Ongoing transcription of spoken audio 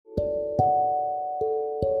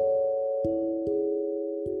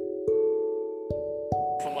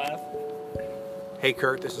Hey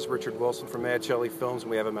Kurt, this is Richard Wilson from Mad Shelley Films,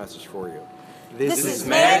 and we have a message for you. This is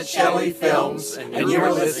Mad Shelley Films, and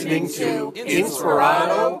you're listening to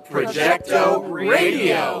Inspirato Projecto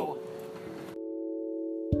Radio.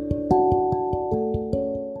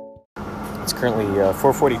 It's currently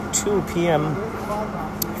 4:42 p.m.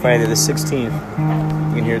 Friday the 16th.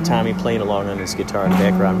 You can hear Tommy playing along on his guitar in the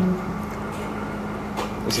background.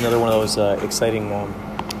 It's another one of those exciting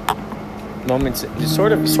moments. It's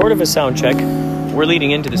sort of a sound check. We're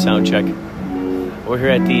leading into the sound check. We're here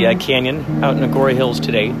at the Canyon out in Agoura Hills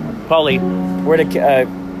today. Paulie, we're at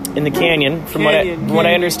in the Canyon. From what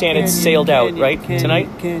I understand, it's sailed out, right? Tonight?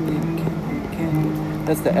 Canyon.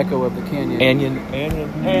 That's the echo of the canyon.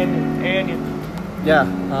 Canyon. Yeah,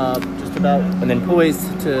 just about. And then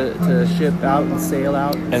poised to ship out and sail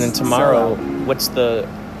out. And then tomorrow, what's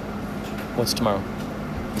tomorrow?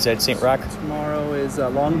 Is that St. Rock? Tomorrow is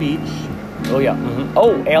Long Beach. Oh yeah. Mm-hmm.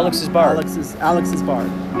 Oh, Alex's Bar. Alex's Bar.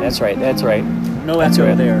 That's right. No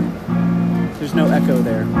echo there. There's no echo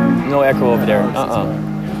there. No echo over there.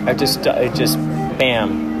 It just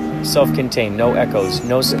bam, self-contained. No echoes.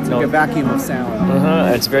 It's like a vacuum of sound.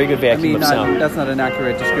 It's a very good vacuum of sound. That's not an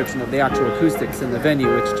accurate description of the actual acoustics in the venue.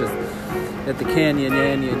 It's just at the canyon.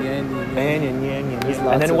 And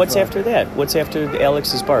then what's after that? What's after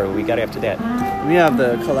Alex's Bar? What we got after that? We have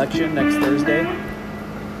the Collection next Thursday.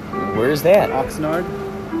 Where is that? Oxnard.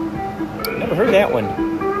 Never heard of that one.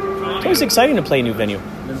 It's always exciting to play a new venue.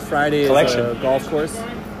 Then Friday Collection. is a golf course.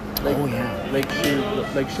 Lake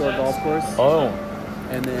Shore Golf Course. Oh.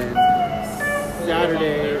 And then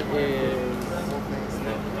Saturday is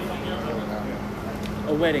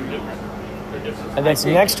a wedding. And that's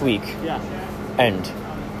next week. Yeah. And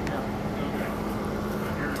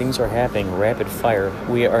things are happening rapid fire.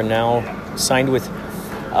 We are now signed with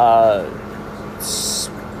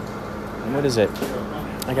what is it?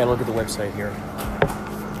 I gotta look at the website here.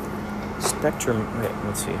 Spectrum. Wait,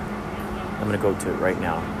 let's see. I'm gonna go to it right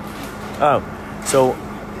now. Oh, so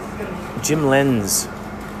Jim Lenz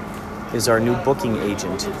is our new booking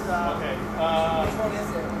agent.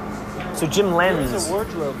 So Jim Lenz. There's a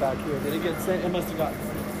wardrobe back here. Did it get sent? It must have got.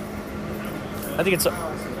 I think it's.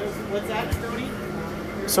 What's that, Tony?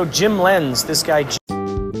 So Jim Lenz, this guy.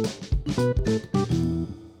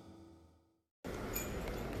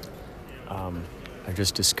 I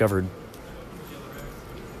just discovered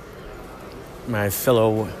my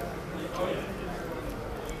fellow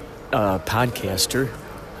podcaster,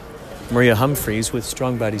 Maria Humphreys with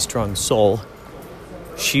Strong Body, Strong Soul.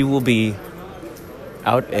 She will be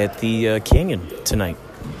out at the Canyon tonight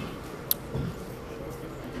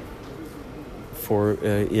for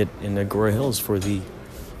it in Agoura Hills for the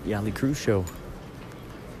Yali Cruise Show.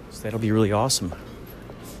 So that'll be really awesome.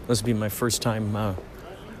 This will be my first time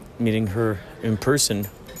meeting her in person.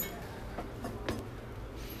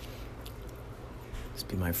 This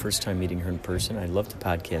will be my first time meeting her in person. I'd love to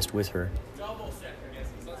podcast with her.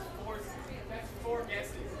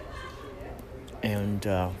 And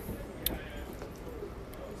I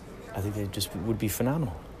think they just would be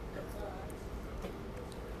phenomenal.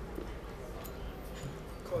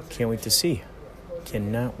 Can't wait to see.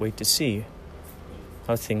 Cannot wait to see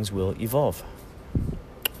how things will evolve.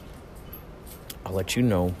 I'll let you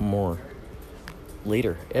know more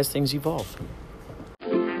later as things evolve. They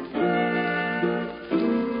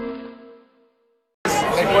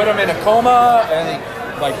put him in a coma, and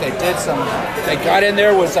they got in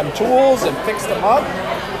there with some tools and fixed him up,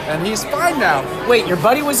 and he's fine now. Wait, your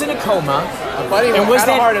buddy was in a coma. My buddy had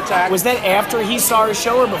a heart attack. Was that after he saw our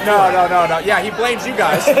show or before? No. Yeah, he blames you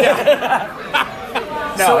guys. Yeah.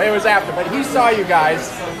 No, it was after, but he saw you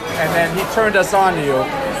guys, and then he turned us on to you.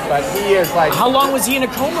 But he is like. How long was he in a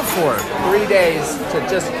coma for? 3 days to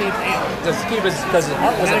just keep his, because his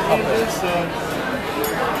heart wasn't pumping.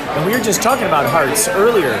 And we were just talking about hearts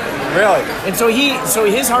earlier. Really? And so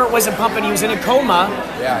his heart wasn't pumping. He was in a coma.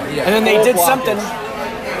 Yeah. And then they did something.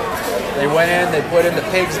 They went in. They put in the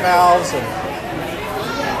pig's mouths and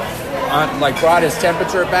brought his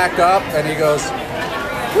temperature back up. And he goes,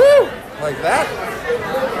 woo, like that.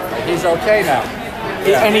 He's okay now.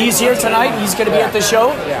 Yeah. And he's here tonight. He's going to be at the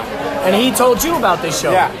show. Yeah. And he told you about this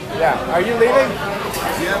show. Yeah. Are you leaving?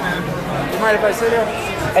 Yeah, man. You mind if I sit here?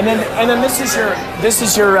 And then this is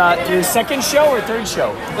your second show or third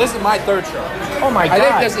show? This is my third show. Oh my God! I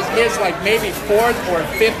think this is his maybe fourth or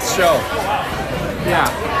fifth show. Yeah.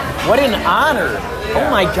 What an honor! Yeah. Oh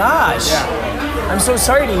my gosh! Yeah. I'm so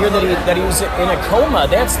sorry to hear that he was in a coma.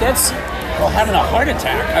 That's well, having a heart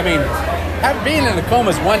attack. I mean, being in a coma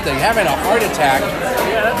is one thing. Having a heart attack,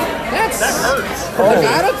 that hurts. Oh.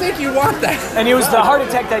 I don't think you want that. And it was the heart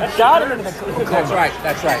attack that got him into the coma.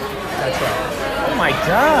 That's right. Oh my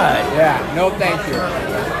God. Yeah, no thank you.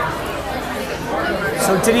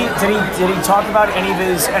 So did he talk about any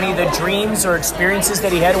of the dreams or experiences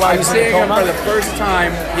that he had while he I'm was in seeing a him coma? for the first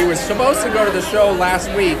time. He was supposed to go to the show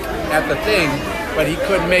last week at the thing, but he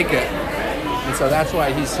couldn't make it. And so that's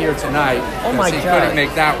why he's here tonight. Oh my he God. couldn't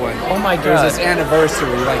make that one. Oh my It was God. his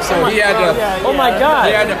anniversary. Like so he had to Oh my God.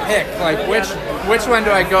 he had to pick like which one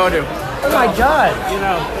do I go to? Oh my God. You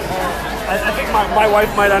know, I think my wife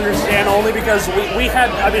might understand only because we had,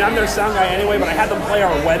 I mean, I'm their sound guy anyway, but I had them play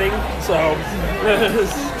our wedding, so.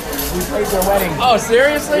 We played their wedding. Oh,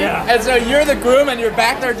 seriously? Yeah. And so you're the groom and you're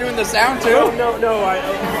back there doing the sound too? No.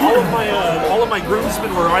 All of my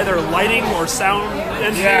groomsmen were either lighting or sound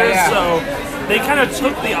engineers, Yeah. so they kind of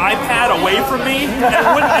took the iPad away from me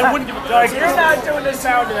and wouldn't give it to Like, you're not doing the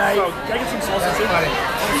sound tonight. So, can I get some salsa too?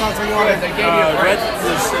 They gave you a Red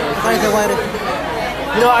break. was,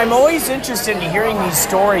 You know, I'm always interested in hearing these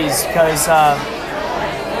stories because,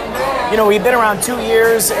 you know, we've been around 2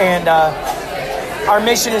 years and our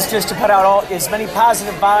mission is just to put out as many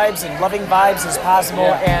positive vibes and loving vibes as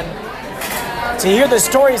possible, and to hear the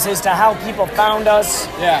stories as to how people found us,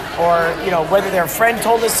 or you know whether their friend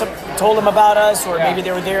told them about us, or maybe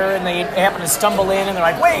they were there and they happened to stumble in and they're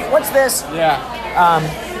like, wait, what's this?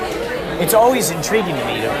 It's always intriguing to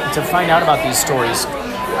me to find out about these stories.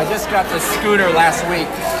 I just got this scooter last week.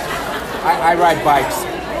 I ride bikes,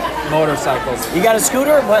 motorcycles. You got a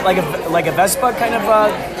scooter? What, like a Vespa kind of?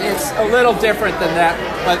 It's a little different than that,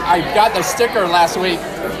 but I got the sticker last week,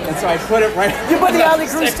 and so I put it right. You put the Alley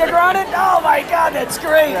Crew sticker on it? Oh my God, that's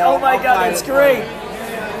great! Oh my God, that's great!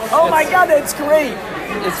 Oh my God, that's great!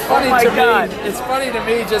 It's funny to me. It's funny to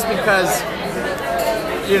me just because,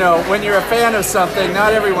 you know, when you're a fan of something,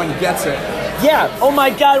 not everyone gets it. Yeah. Oh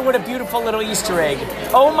my God, what a beautiful little Easter egg!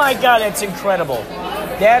 Oh my God, that's incredible!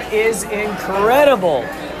 That is incredible!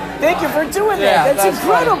 Thank you for doing that. That's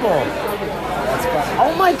incredible. That's funny.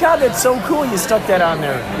 Oh my God, that's so cool. You stuck that on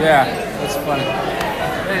there. Yeah, that's funny.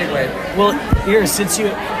 Anyway. Well, here, since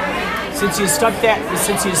you stuck that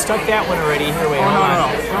one already. Here, wait. Oh hold on.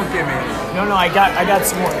 no, don't give me any. No, I got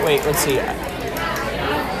some more. Wait, let's see.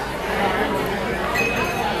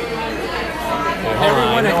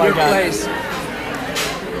 Everyone at your place,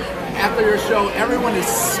 after your show, everyone is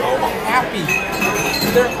so happy.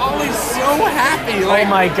 They're always so happy. Like, oh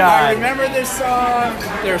my God. I remember this song.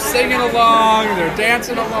 They're singing along. They're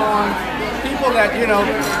dancing along. People that, you know,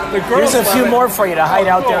 the girls Here's a few love it. more for you to hide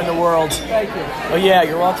out cool. there in the world. Thank you. Oh yeah,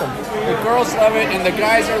 you're welcome. The girls love it, and the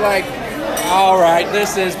guys are like, all right,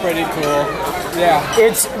 this is pretty cool. Yeah.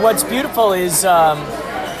 It's what's beautiful is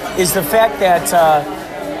the fact that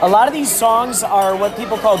a lot of these songs are what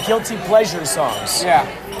people call guilty pleasure songs.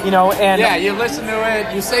 Yeah. You know, and yeah, you listen to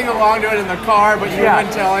it, you sing along to it in the car, but you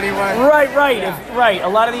wouldn't tell anyone. Right. Yeah. Right. A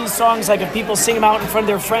lot of these songs, like if people sing them out in front of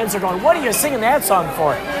their friends, they're going, "What are you singing that song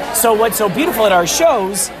for?" So what's so beautiful at our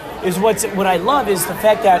shows is what I love is the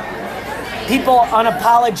fact that people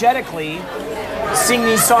unapologetically sing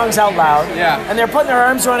these songs out loud. Yeah. And they're putting their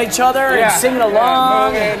arms around each other and singing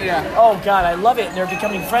along. Oh God, I love it. And they're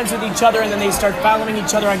becoming friends with each other, and then they start following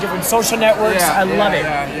each other on different social networks. I love it.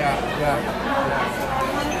 Yeah.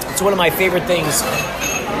 It's one of my favorite things.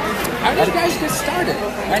 How did you guys get started?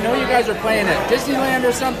 I know you guys are playing at Disneyland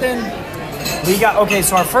or something.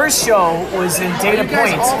 So our first show was in Dana Are you guys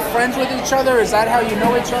Point. all friends with each other? Is that how you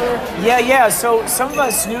know each other? Yeah. So some of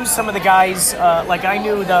us knew some of the guys. Like I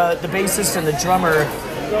knew the bassist and the drummer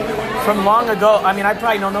from long ago. I mean, I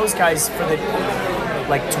probably known those guys for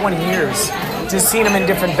like 20 years. Just seen them in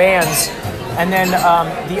different bands. And then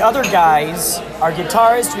the other guys, our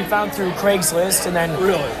guitarist, we found through Craigslist, and then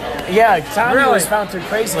yeah, Tommy was found through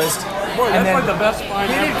Craigslist. boy, that's like the best find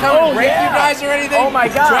He ever. didn't come and rape you guys or anything? Oh my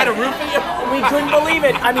God! Try to root for you? We couldn't believe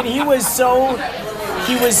it. I mean, he was so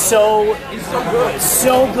He's so good.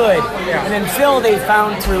 so good. Yeah. And then Phil, they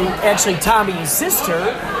found through actually Tommy's sister,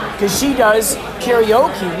 because she does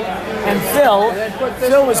karaoke, and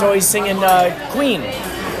Phil was always singing Queen.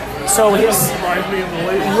 So his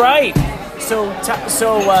right. So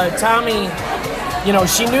Tommy, you know,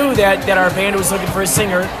 she knew that our band was looking for a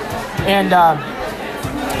singer, and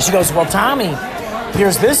she goes, "Well, Tommy,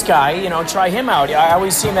 here's this guy. You know, try him out. I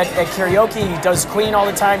always see him at karaoke. He does Queen all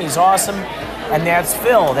the time. He's awesome." And that's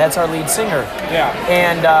Phil. That's our lead singer. Yeah.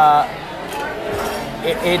 And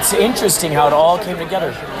it's interesting how it all came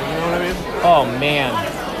together. You know what I mean? Oh man.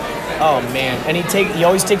 And he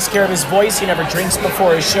always takes care of his voice. He never drinks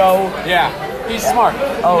before his show. Yeah. He's smart.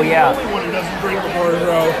 Oh yeah. The only one who doesn't drink before his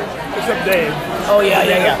show, except Dave. Oh yeah.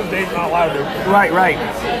 Dave's not allowed to. Right.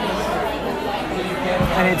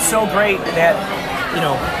 And it's so great that, you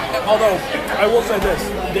know, Although, I will say this,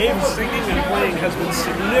 Dave's singing and playing has been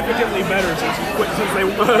significantly better since he quit, since they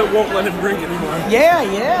won't let him drink anymore. Yeah.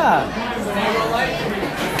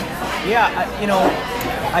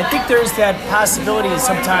 I think there's that possibility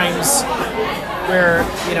sometimes where,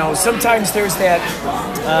 sometimes there's that,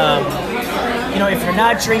 if you're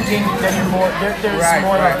not drinking, then you're more, there's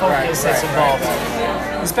more of a focus that's involved.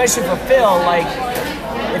 Especially for Phil, like,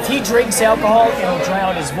 if he drinks alcohol, it'll dry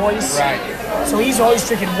out his voice. Right. So he's always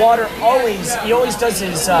drinking water. He always does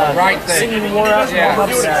his singing warm-up. Yeah. Never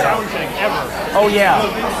do it at sound check, ever. Oh, yeah.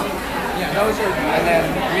 Yeah, those are, and then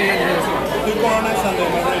me and his one.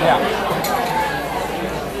 Yeah.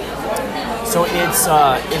 So it's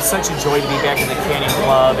such a joy to be back in the Canyon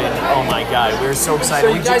Club, and oh my God, we're so excited.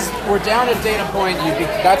 So you guys were down at Dana Point.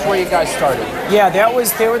 That's where you guys started. Yeah,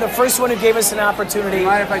 they were the first one who gave us an opportunity.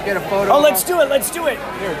 Mind if I get a photo? Oh, let's do it.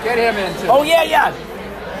 Here, get him in too. Oh yeah.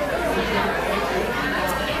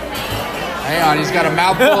 Hang on, he's got a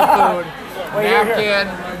mouthful of food. Wait, napkin.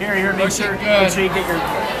 Here, make sure you get your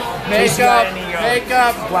makeup.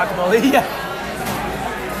 Guacamole. Yeah.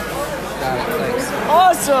 Got it, thanks.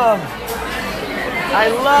 Awesome. I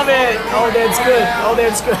love it. Oh, that's good.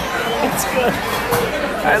 It's good.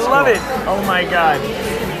 I love it. Oh my God.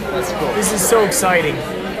 That's cool. This is so exciting.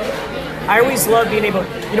 I always love being able,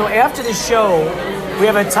 after the show, we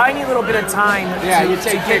have a tiny little bit of time you to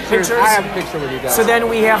take get pictures. I have a picture with you guys. So then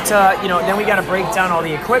we have to, then we got to break down all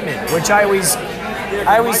the equipment, which I always say.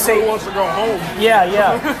 Who wants to go home? Yeah.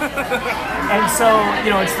 And so,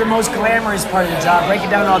 it's the most glamorous part of the job, breaking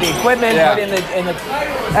down all the equipment, Yeah. put in the,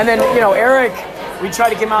 and then, Eric, we try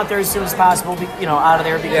to get him out there as soon as possible, out of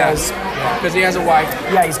there because he has a wife.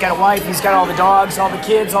 Yeah, he's got a wife, he's got all the dogs, all the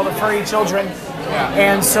kids, all the furry children. Yeah.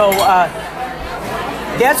 And so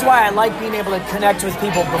that's why I like being able to connect with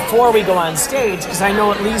people before we go on stage, because I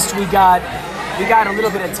know at least we got a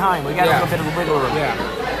little bit of time. We got a little bit of wiggle room. Yeah.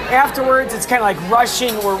 Afterwards, it's kind of like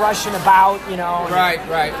we're rushing about, Right.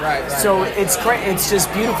 So it's great. It's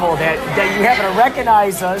just beautiful that you happen to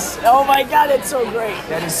recognize us. Oh my God, it's so great.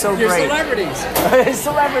 That is so You're great. celebrities.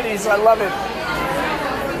 Celebrities, I love it.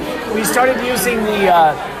 We started using the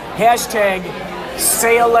hashtag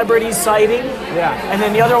Celebrity Sighting. Yeah. And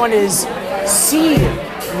then the other one is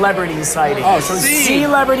Celebrity Sighting. Oh, so C.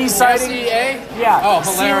 Celebrity Sighting. S-E-A? Yeah. Oh,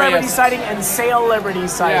 Celebrity hilarious. Sighting and Celebrity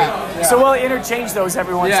Sighting. Yeah. So we'll interchange those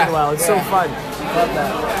every once in a while. It's so fun. Love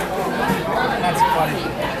that. That's funny.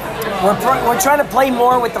 We're trying to play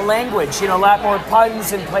more with the language, a lot more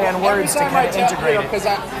puns and play on words to kind of integrate it. Because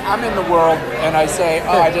I'm in the world and I say,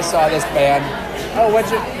 I just saw this band. Oh,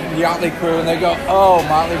 what's your Motley Crue? And they go, oh,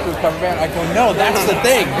 Motley Crue cover band. I go, no, that's the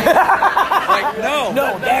thing. No,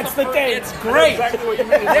 that's the thing. It's great. That's exactly what you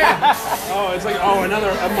mean. Yeah. Oh, it's like,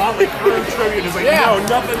 another Motley Crue tribute. It's like, no,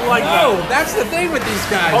 nothing like No, that. that's the thing with these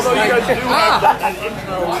guys. Although you guys do have ah. that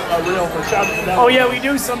intro reel for Shout at the Devil. Oh yeah, we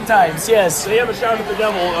do sometimes. Yes. They have a Shout at the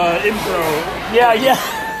Devil intro. Yeah.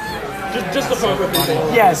 Just to fuck with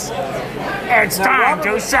people. Yes. It's time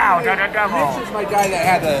to shout at the devil. This is my guy that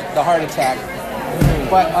had the heart attack.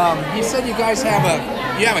 But he said you guys have a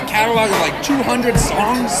catalog of like 200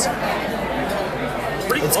 songs.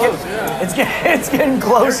 Pretty close, yeah. It's getting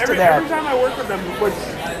close to that. Every time I work with them, which,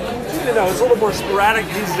 it's a little more sporadic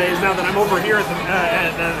these days now that I'm over here at the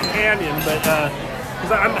Canyon, but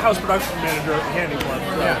because I'm the house production manager at the Canyon Club.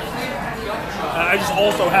 So. I just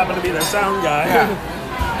also happen to be their sound guy. Yeah.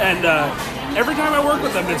 And every time I work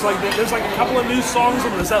with them, it's like there's like a couple of new songs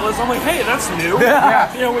on the set list. I'm like, hey, that's new.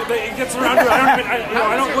 Yeah. It gets around to it.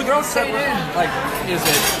 I don't look at the set list. Like, is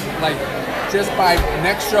it like just by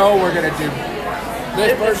next show we're gonna do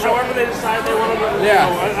this version? However they decide they want to do. Yeah.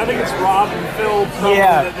 I think it's Rob and Phil probably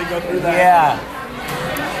that they go through that. Yeah.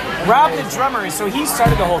 Rob, the drummer, so he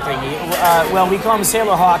started the whole thing. We call him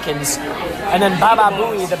Sailor Hawkins, and then Baba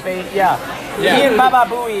Booey, the bass. He and Baba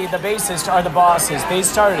Booey, the bassist, are the bosses. They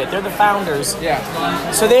started it. They're the founders. Yeah.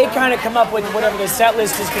 So they kind of come up with whatever the set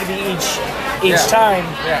list is going to be each time.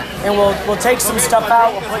 Yeah. And we'll take some stuff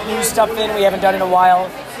out. We'll put new stuff in we haven't done in a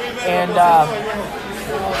while, and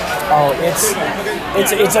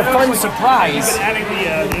it's a fun surprise. Even adding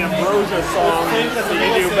the Ambrosia song that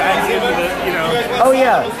they do back into the Oh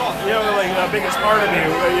yeah. Like the biggest part of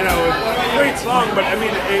you. Great song, but I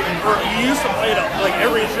mean, you used to play it like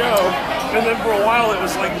every show. And then for a while it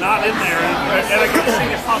was like not in there, and I kept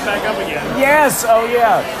seeing it pop back up again. Yes, oh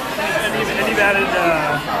yeah. And you've added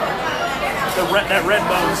that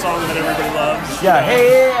Redbone song that everybody loves. Yeah,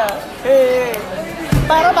 hey.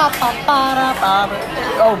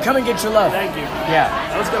 Oh, come and get your love. Thank you. Yeah.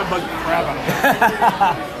 I was gonna bug the crap out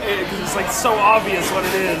of it because it's like so obvious what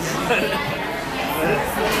it is.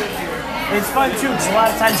 It's fun too because a lot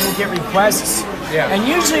of times we'll get requests, and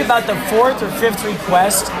usually about the 4th or 5th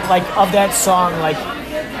request, like of that song, like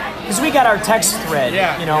because we got our text thread,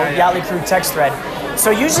 Yachtly Crew text thread. So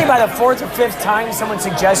usually by the 4th or 5th time someone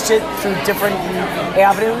suggests it through different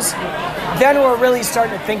avenues, then we're really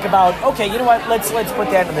starting to think about, okay, you know what? Let's put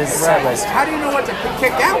that in this set list. How do you know what to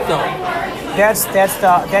kick out though? That's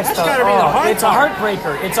gotta be the hard it's a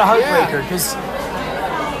heartbreaker. It's a heartbreaker because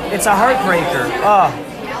it's a heartbreaker.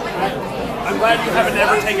 I'm glad you haven't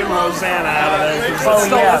ever taken Rosanna out of there.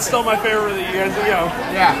 That's still my favorite that you guys do.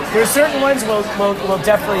 Yeah. There's certain ones we'll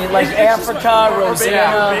definitely like Africa,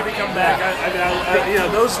 Rosanna. Baby Come Back.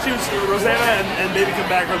 Those two, Rosanna and Baby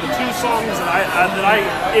Come Back, are the two songs that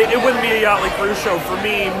it wouldn't be a Yachtly Crew show for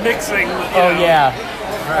me mixing.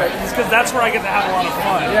 Right. It's because that's where I get to have a lot of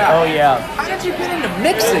fun. Yeah. Oh yeah. How did you get into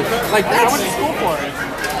mixing? Like I went to school for it.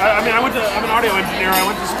 I'm an audio engineer. I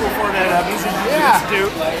went to school for it at Music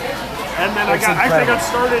Institute. And then I actually got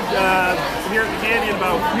started here in the Canyon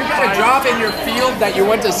about. You got a job in your field that you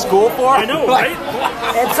went to school for? I know, right?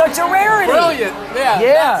 It's such a rarity. Brilliant. Yeah.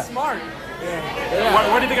 That's smart.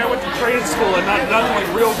 Why do you think I went to trade school and not like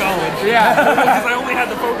real college? Yeah. Because I only had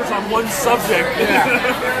to focus on one subject.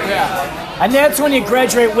 Yeah. And that's when you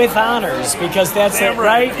graduate with honors, because that's it,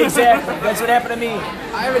 right? Exactly. That's what happened to me.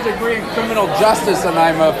 I have a degree in criminal justice and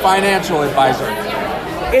I'm a financial advisor.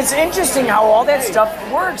 It's interesting how all that stuff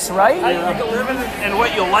works, right? How you make a living and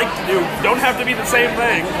what you like to do don't have to be the same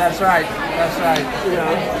thing. That's right. That's right.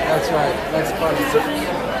 That's funny.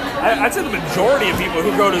 I'd say the majority of people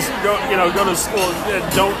who go to school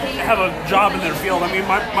don't have a job in their field. I mean,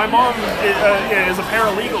 my mom is a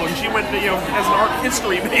paralegal and she went to, as an art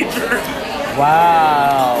history major.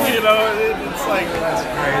 Wow. It's like that's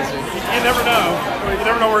crazy. You never know. You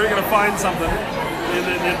never know where you're going to find something. It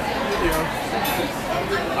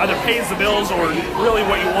either pays the bills or really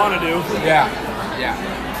what you want to do. Yeah.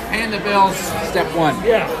 Paying the bills, step one.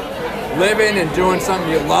 Yeah. Living and doing something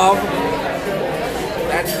you love.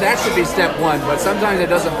 That should be step one, but sometimes it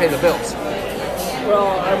doesn't pay the bills.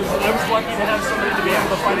 Well, I was lucky to have somebody to be able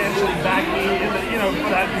to financially back me for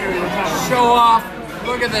that period of time. Show off.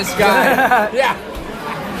 Look at this guy. Yeah.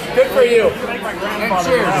 Good for you. Thank my And grandfather.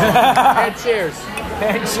 cheers.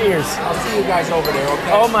 And cheers. I'll see you guys over there,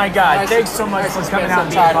 okay? Oh my God. Thanks so much for coming out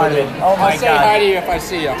and being part of it. Oh my I'll say hi to you if I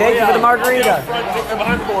see you. Thank you for the margarita.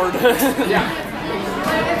 Behind the board. Yeah.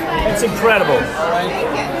 It's incredible. All right.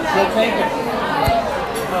 We'll take it.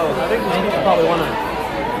 I think these people probably want to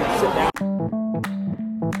sit down.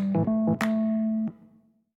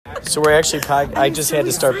 So we're actually, I just had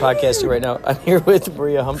to start podcasting right now. I'm here with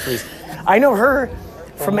Maria Humphreys. I know her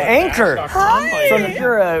from Anchor. Hi.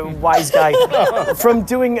 You're a wise guy. From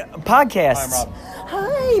doing podcasts.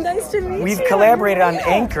 Hi, nice to meet you. We've collaborated on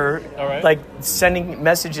Anchor, like sending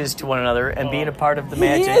messages to one another and being a part of the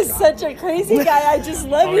magic. He is such a crazy guy. I just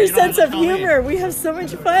love your sense of humor. We have so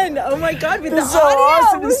much fun. Oh my God, with the audio. It's so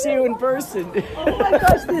awesome to see you in person. Oh my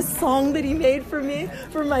gosh, this song that he made for me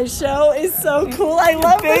for my show is so cool. I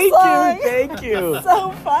love this song. Thank you.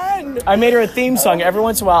 So fun. I made her a theme song. Every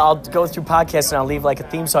once in a while, I'll go through podcasts and I'll leave like a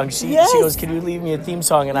theme song. She goes, "Can you leave me a theme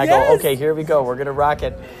song?" And I go, "Okay, here we go. We're gonna rock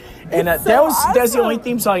it." And that's the only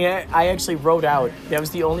theme song I actually wrote out. That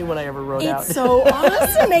was the only one I ever wrote out. It's so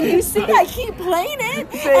awesome. And you see, I keep playing it.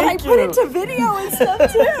 And I put it to video and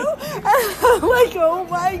stuff too. And I'm like, oh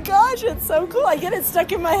my gosh, it's so cool. I get it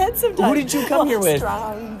stuck in my head sometimes. Who did you come here with?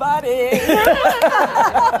 Strong Body. Is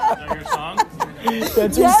that your song?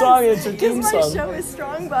 That's her song. It's her theme song. My show is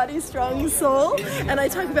Strong Body, Strong Soul, and I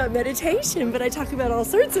talk about meditation, but I talk about all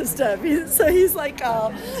sorts of stuff. So he's like,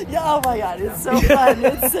 oh my God, it's so fun.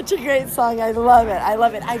 It's such a great song. I love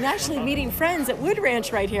it. I'm actually meeting friends at Wood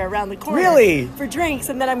Ranch right here around the corner. Really? For drinks,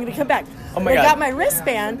 and then I'm going to come back. Oh my God. I got my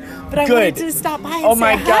wristband, but I wanted to stop by and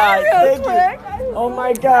say God. hi real quick. Oh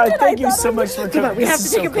my God! Thank you so much for coming. Come on, we have to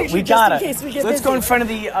take a picture We just gotta. in case we get Let's busy. go in front of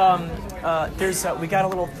the. We got a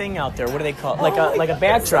little thing out there. What do they call it? Like a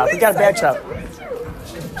backdrop. We got a backdrop.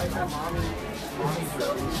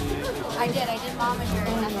 I did Mama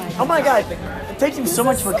during Oh my God! Thank you so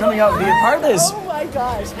much for coming out and being a part of this. Oh my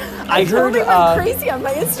gosh! I heard totally went crazy on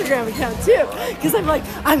my Instagram account too, because I'm like,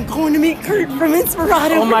 I'm going to meet Kurt from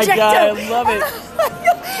Inspirato. Oh my Projecto. God! I love it.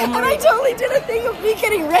 And I totally did a thing of me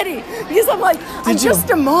getting ready because I'm like, I'm just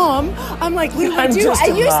a mom. I'm like, what do I do? I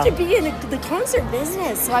used to be in the concert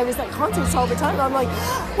business, so I was at concerts all the time. I'm like,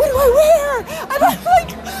 what do I wear? And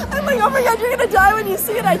I'm like, oh my God, you're gonna die when you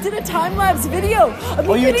see it. I did a time-lapse video of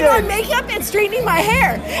me getting my makeup and straightening my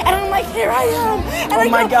hair, and I'm like, here I am.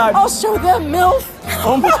 And God! I'll show them MILF.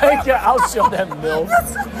 Oh my God! I'll show them MILF.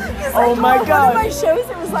 Oh my One God. of my shows,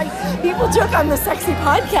 it was like people joke I'm the sexy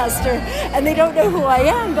podcaster, and they don't know who I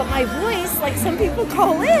am, but my voice, like some people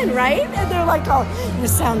call in, right? And they're like, "Oh, you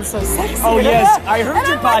sound so sexy." Oh yes, I heard and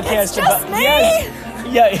your I'm like, podcast it's just about. me. Yes.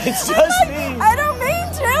 Yeah, it's just me. I don't mean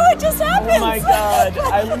to. It just happens. Oh my God,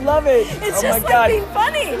 I love it. It's oh just my God. being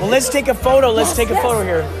funny. Well, let's take a photo. Let's Yes, take a yes. photo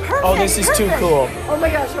here. Perfect, Oh, this is too perfect. cool. Oh my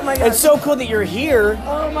gosh. Oh my gosh. It's so cool that you're here.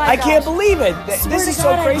 Oh my I can't gosh. believe it. Swear This to is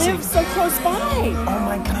God, so crazy. I live so close by. Oh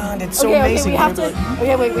my God, it's so Okay, amazing. we have to.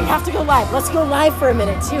 Okay, wait. We have to go live. Let's go live for a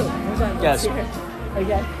minute too. Hold on. Yes. Let's see here.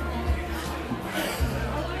 Okay.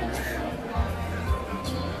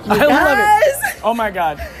 I love Guys, it. Oh my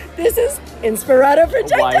God. this is Inspirato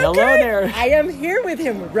Projecto. Why, hello Kurt. there. I am here with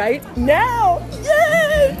him right now.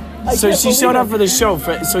 Yay! I So can't she showed believe up it. for the show.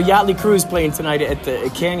 So Yachtly Crew is playing tonight at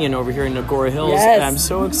the Canyon over here in Agora Hills. Yes. And I'm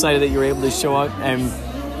so excited that you're able to show up and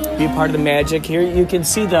be a part of the magic. Here you can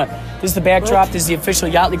see this is the backdrop. This is the official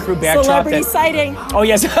Yachtly Crew backdrop. Celebrity sighting. Oh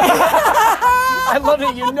yes. I love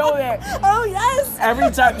it. You know that. Oh yes. Every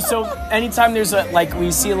time. So anytime there's we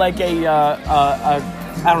see like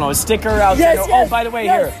I don't know, a sticker out Yes, there. yes, Oh, by the way,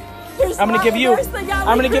 yes. here. There's I'm gonna give you. there's the Yachtly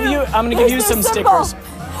I'm gonna give Crew. you. I'm gonna give There's you the some symbol. stickers.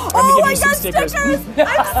 Oh I'm gonna give my you some God, stickers. I'm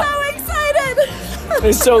so excited.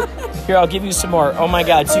 It's so here, I'll give you some more. Oh my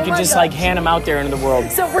God! So you Oh can my just God. like hand them out there into the world.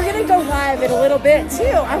 So we're gonna go live in a little bit too.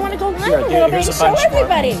 I want to go live Here, a little bit here's and a show bunch more.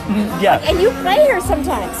 everybody. Yeah. And you play here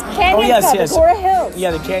sometimes. Canyon Oh yes, Club, yes. Agora Hills.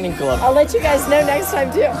 Yeah, the Canyon Club. I'll let you guys know next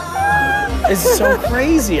time too. It's so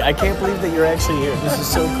crazy. I can't believe that you're actually here. This is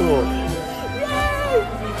so cool.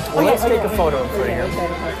 Well, let's take a photo for you.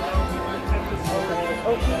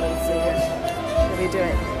 Okay, let's see here. Let me do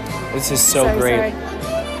it. This is so Sorry, great. sorry.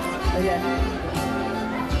 Okay.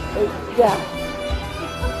 Yeah.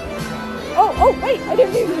 Oh, wait, I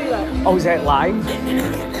didn't mean to do that. Oh, is that live?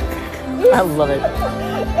 I love it.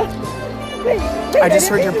 Wait, I just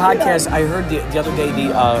heard your didn't mean to do that. podcast. I heard the other day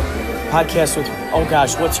the podcast with, oh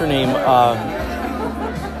gosh, what's her name?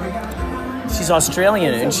 She's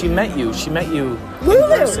Australian and she met you. She met you in Lulu.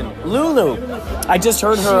 person. Lulu. I just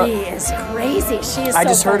heard her. She is crazy. She is I so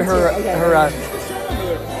just heard fun, her. too. Okay. Her.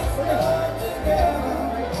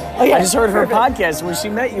 Okay, I just heard her perfect. podcast where she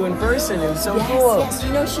met you in person. It was so Yes, cool. yes.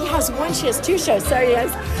 You know, she has two shows. Sorry,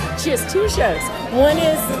 guys. She has two shows. One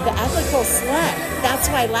is The Ethical Slut. That's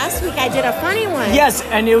why last week I did a funny one. Yes,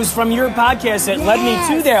 and it was from your podcast that led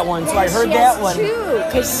me to that one, so I heard that one.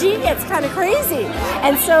 Because she gets kind of crazy.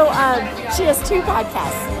 And so she has two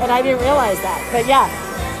podcasts, and I didn't realize that. But yeah,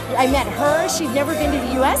 I met her. She'd never been to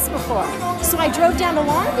the U.S. before. So I drove down to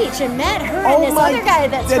Long Beach and met her and this other guy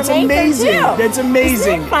that's from amazing. Anchor, too. That's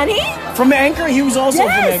amazing. Isn't it funny? From Anchor? He was also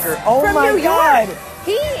Yes, from Anchor. Oh from my New God. York.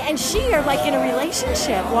 He and she are like in a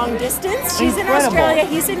relationship, long distance. She's in Incredible. Australia,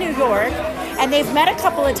 he's in New York, and they've met a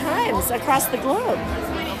couple of times across the globe.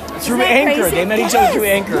 Through Isn't that Anchor. crazy? They met each other through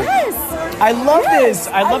Yes, Anchor. Yes. I love Yes. this.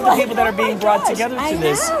 I love the people that are oh being my brought gosh, together to I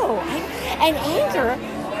this. know. And Anchor,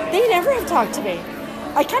 they never have talked to me.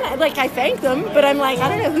 I kind of I thank them, but I'm like, I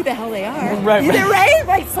don't know who the hell they are. Right, Either right. right?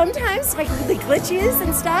 Like sometimes, like with the glitches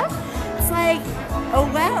and stuff, it's like, oh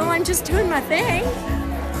well, I'm just doing my thing.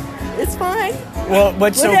 It's fine. Well,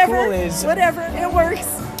 what's Whatever, so cool is, whatever, it works.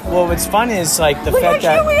 well, what's fun is like the Look how fact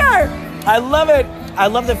that cute we are. I love it. I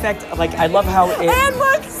love the fact, I love how it. And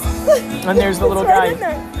look. And there's the little It's right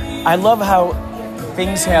guy. in there. I love how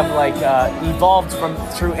things have evolved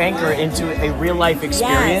through Anchor into a real life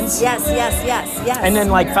experience. Yes. And then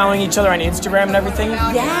following each other on Instagram and everything.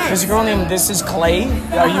 Yes. There's a girl named This Is Clay.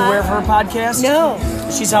 Are you aware of her podcast? No.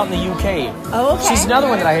 She's out in the UK. Oh, okay. She's another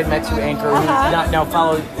one that I had met through Anchor. Who now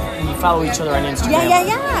we follow each other on Instagram.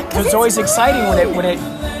 Yeah. So it's always exciting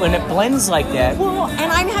when it blends like that. Well,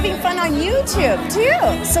 and I'm having fun on YouTube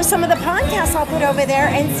too. So some of the podcasts I'll put over there,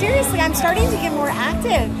 and seriously, I'm starting to get more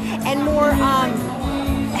active and more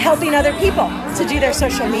helping other people to do their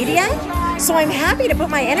social media. So I'm happy to put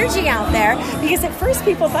my energy out there because at first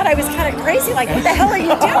people thought I was kind of crazy, like, what the hell are you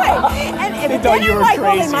doing? And thought then you I'm were like,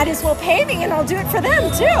 well, crazy. they might as well pay me and I'll do it for them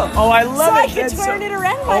too. Oh, I love so it. I can That's turn so- it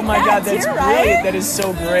around Oh like my that God, that's too, great. right? That is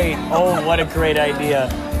so great. Oh, what a great idea.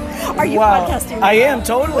 Are you Wow. podcasting? I am,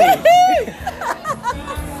 totally.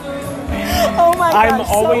 Oh my God, I'm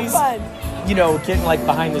always, so fun. getting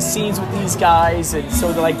behind the scenes with these guys, and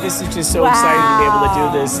so this is just so exciting to be able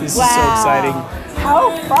to do this. This is so exciting.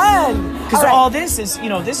 How fun! Because all this is,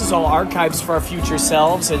 this is all archives for our future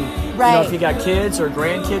selves, and Right. if you got kids or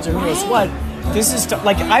grandkids or who knows what, this is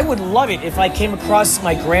I would love it if I came across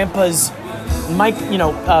my grandpa's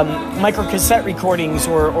micro cassette recordings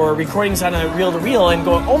or recordings on a reel-to-reel and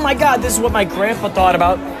go, oh my God, this is what my grandpa thought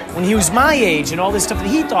about when he was my age and all this stuff that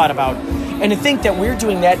he thought about. And to think that we're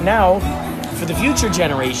doing that now for the future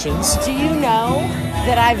generations. Do you know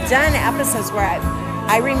that I've done episodes where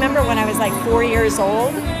I remember when I was like 4 years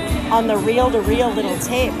old, on the reel-to-reel little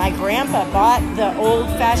tape, my grandpa bought the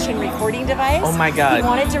old-fashioned recording device. Oh my God. He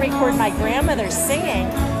wanted to record my grandmother singing,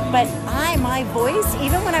 but my voice,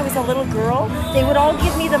 even when I was a little girl, they would all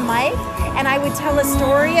give me the mic, and I would tell a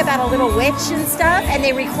story about a little witch and stuff, and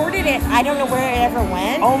they recorded it. I don't know where it ever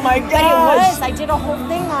went. Oh my gosh. But I did a whole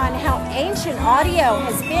thing on how ancient audio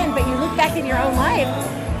has been, but you look back in your own life,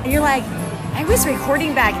 and you're like, I was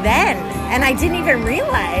recording back then, and I didn't even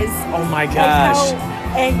realize. Oh my gosh.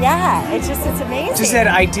 And yeah, it's amazing. Just that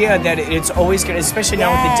idea that it's always going to, especially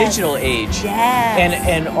now with the digital age. Yes.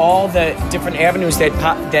 And all the different avenues that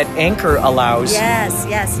Anchor allows. Yes.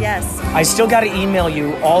 I still got to email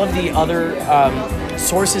you all of the other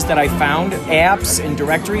sources that I found, apps and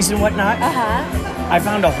directories and whatnot. I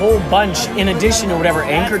found a whole bunch in addition to whatever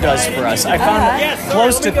Anchor does for us. I found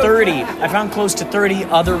close to 30. I found close to 30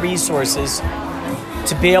 other resources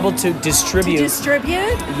to be able to distribute. To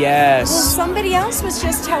distribute? Yes. Well, somebody else was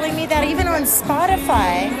just telling me that even on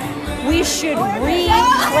Spotify, we should reclaim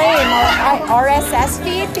our RSS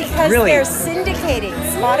feed because they're syndicating.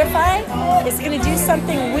 Spotify is going to do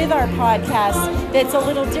something with our podcast that's a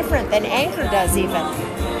little different than Anchor does even.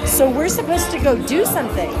 So we're supposed to go do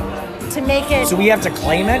something to make it. So we have to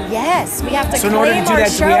claim it? Yes, we have to claim in order to do our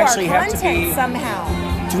that, show, do we actually our have to content be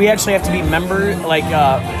somehow. Do we actually have to be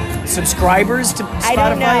subscribers to Spotify? I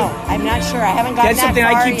don't know. I'm not sure. I haven't gotten That's something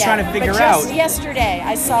that far I keep yet. trying to figure but out. Just yesterday,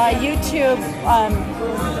 I saw a YouTube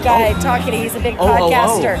guy talking. He's a big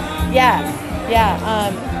podcaster. Yeah.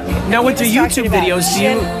 Now with the YouTube videos,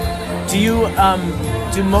 do you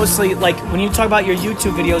do mostly, like, when you talk about your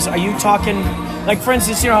YouTube videos, are you talking, like, for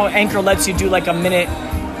instance, you know how Anchor lets you do like a minute,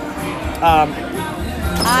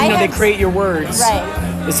 they create your words. Right.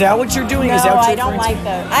 Is that what you're doing? No, Is that what you're I don't like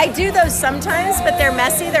those. I do those sometimes, but they're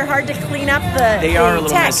messy. They're hard to clean up They are a little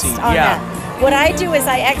text messy. on Yeah. that. What I do is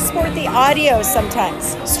I export the audio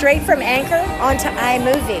sometimes straight from Anchor onto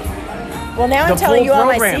iMovie. Well, now I'm telling you all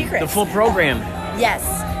my secrets. The full program.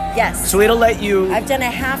 Yes. So it'll let you. I've done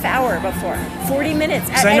a half hour before, 40 minutes.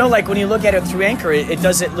 Because I know, like, when you look at it through Anchor, it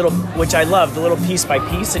does it little, which I love, the little piece by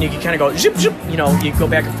piece, and you can kind of go zip, zip, you know, you go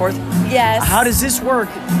back and forth. Yes. How does this work?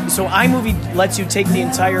 So iMovie lets you take the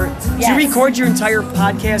entire. Yes. Do you record your entire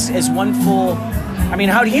podcast as one full? I mean,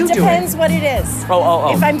 how do you do it? It depends what it is.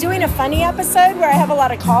 Oh. If I'm doing a funny episode where I have a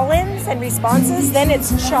lot of call-ins and responses, then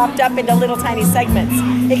it's chopped up into little tiny segments.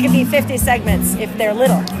 It could be 50 segments if they're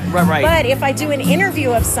little. Right. But if I do an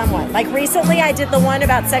interview of someone, like recently I did the one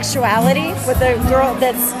about sexuality with a girl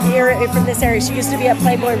that's here from this area. She used to be a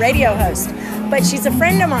Playboy radio host, but she's a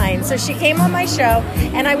friend of mine. So she came on my show,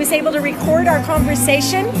 and I was able to record our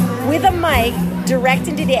conversation with a mic direct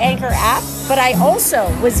into the Anchor app, but I also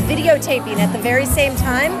was videotaping at the very same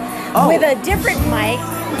time with a different mic,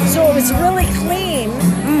 so it was really clean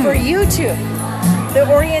for YouTube. The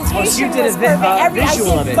orientation so you did was a perfect.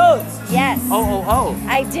 visual I did of it. both. Yes. Oh.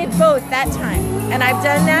 I did both that time, and I've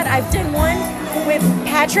done that. I've done one with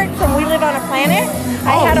Patrick from We Live on a Planet.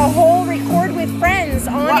 I had a whole record with friends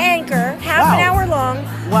on Anchor, half an hour long,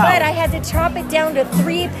 but I had to chop it down to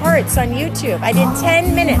 3 parts on YouTube. I did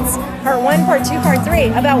 10 minutes, part 1, part 2, part 3,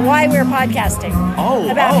 about why we're podcasting,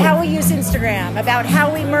 about how we use Instagram, about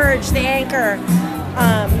how we merge the Anchor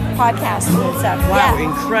podcast and stuff. Wow,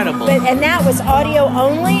 incredible. And that was audio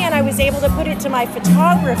only, and I was able to put it to my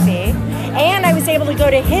photography, and I was able to go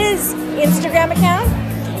to his Instagram account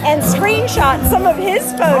and screenshot some of his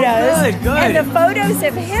photos. Good. And the photos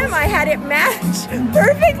of him, I had it match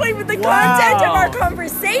perfectly with the content of our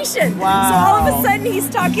conversation. Wow. So all of a sudden he's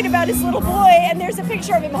talking about his little boy, and there's a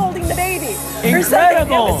picture of him holding the baby.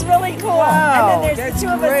 Incredible. It was really cool. Wow, And then there's the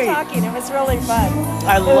 2 of us talking. It was really fun.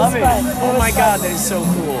 I love it. Fun. Oh my God, that is so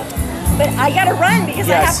cool. But I gotta run because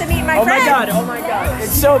I have to meet my friends. Oh my God.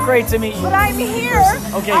 It's so great to meet you. But I'm here.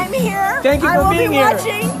 Okay. I'm here. Thank you for being here. I will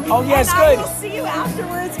be watching. Oh, yes, and good. I will see you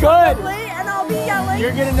afterwards. Good. Probably, and I'll be yelling.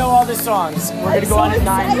 You're going to know all the songs. We're going to go on at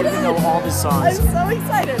 9. You're going to know all the songs. I'm so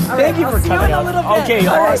excited. Thank you for coming out. Okay,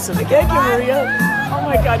 awesome. Okay, Thank you, bye. Maria. Oh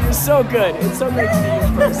my God, you're so good. It's so great to meet you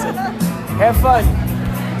in person. Have fun.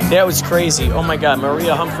 That was crazy. Oh my God,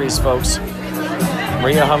 Maria Humphreys, folks.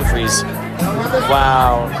 Maria Humphreys.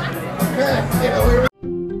 Wow.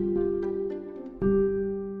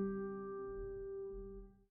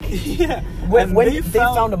 Yeah. When they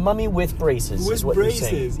found a mummy with braces, with is what braces,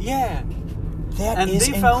 you're saying. yeah. That and is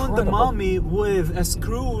they found the incredible. mummy with a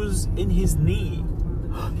screws in his knee.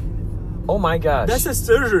 Oh my gosh. That's a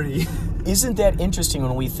surgery. Isn't that interesting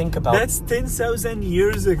when we think about... That's 10,000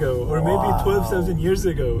 years ago, or maybe 12,000 years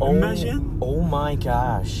ago. Imagine. Oh my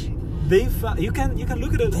gosh. you can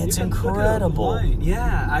look at it. That's you can incredible. Look it up online.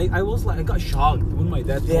 Yeah, I was like, I got shocked when my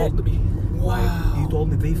dad told me. Wow. Like, he told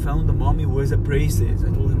me they found the mummy with a braces. I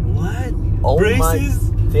told him, what? Oh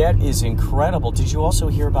braces? That is incredible. Did you also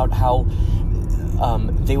hear about how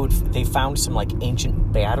they found some like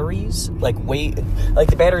ancient batteries, like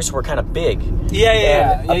the batteries were kind of big.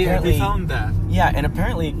 Yeah. They found that. Yeah, and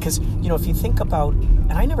apparently, because if you think about,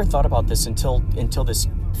 and I never thought about this until this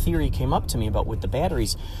theory came up to me about with the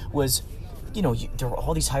batteries, was, there were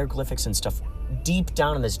all these hieroglyphics and stuff deep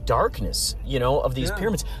down in this darkness, of these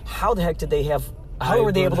pyramids. How the heck did they have? How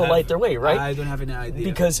were they able to light their way, right? I don't have any idea.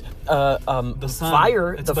 Because the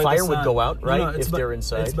fire would go out, right? No, if they're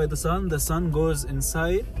inside. It's by the sun. The sun goes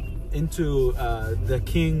inside into the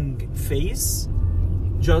king face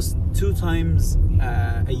just 2 times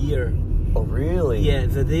a year. Oh, really? Yeah,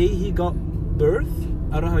 the day he got birth.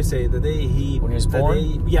 I don't know how to say it. The day when he was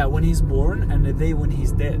born? When he's born, and the day when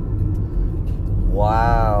he's dead.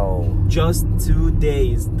 Wow. Just 2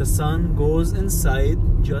 days. The sun goes inside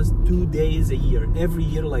just 2 days a year. Every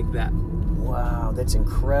year like that. Wow, that's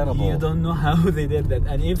incredible. You don't know how they did that.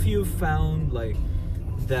 And if you found like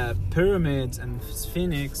the pyramids and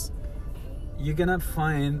Sphinx, you cannot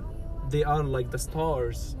find they are like the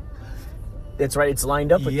stars. That's right. It's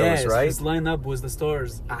lined up with those, right? It's lined up with the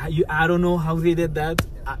stars. I don't know how they did that.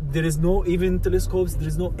 There is no even telescopes. There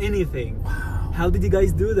is no anything. Wow. How did you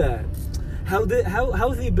guys do that? How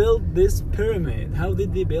they built this pyramid? How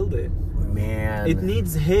did they build it? Man, it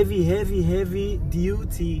needs heavy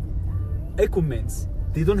duty equipment.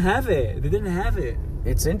 They don't have it. They didn't have it.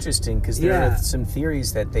 It's interesting because there are some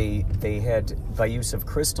theories that they had, by use of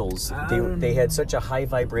crystals, they had such a high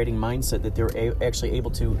vibrating mindset that they were actually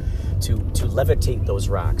able to levitate those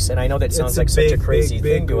rocks. And I know that sounds like such a crazy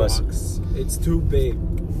thing to us. It's too big.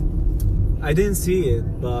 I didn't see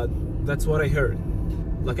it, but that's what I heard.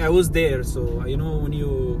 Like, I was there, so when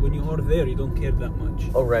you are there, you don't care that much.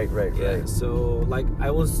 Oh, right. So like, I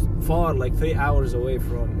was far, like 3 hours away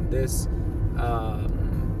from this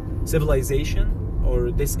civilization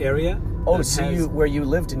or this area. Oh, so where you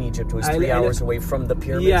lived in Egypt was 3 hours away from the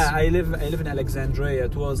pyramids? Yeah, I live in Alexandria.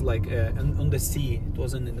 It was like on the sea. It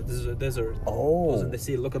wasn't in the desert. Oh, it was in the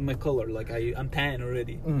sea. Look at my color. Like I'm tan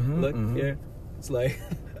already. Look here. It's like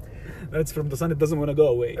that's from the sun. It doesn't want to go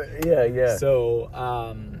away. Yeah. So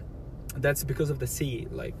that's because of the sea.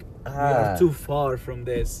 Like we are too far from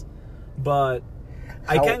this, but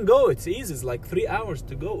I can go. It's easy. It's like 3 hours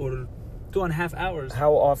to go, or 2.5 hours.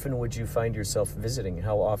 How often would you find yourself visiting?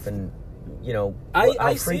 How often,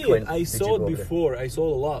 I frequent? See it. I saw it before. I saw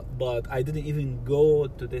a lot, but I didn't even go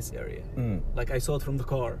to this area. Like I saw it from the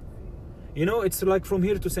car. It's like from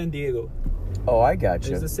here to San Diego. Oh, I got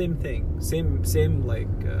you. It's the same thing. Same like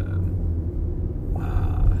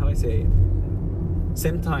how I say it?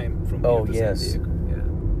 Same time from here to San Diego.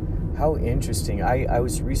 Yeah. How interesting. I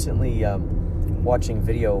was recently watching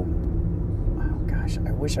video.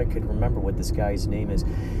 I wish I could remember what this guy's name is.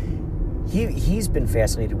 He's been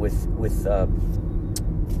fascinated with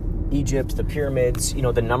Egypt, the pyramids,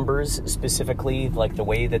 the numbers specifically, like the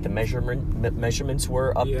way that the measurements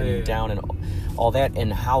were up and down and all that,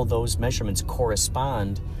 and how those measurements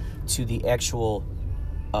correspond to the actual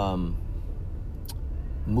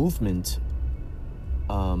movement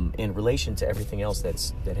in relation to everything else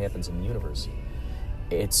that happens in the universe.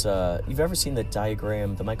 It's you've ever seen the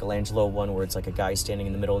diagram, the Michelangelo one, where it's like a guy standing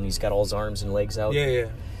in the middle and he's got all his arms and legs out? Yeah.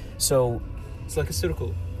 So it's like a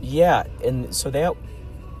circle. Yeah, and so that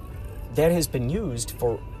has been used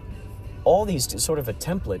for all these, sort of a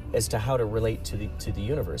template as to how to relate to the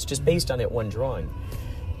universe, just based on that one drawing.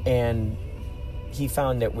 And he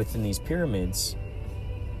found that within these pyramids,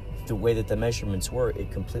 the way that the measurements were,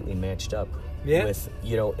 it completely matched up. Yeah. With,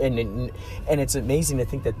 and it's amazing to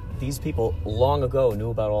think that these people long ago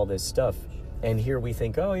knew about all this stuff, and here we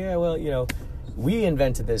think, oh yeah, well, we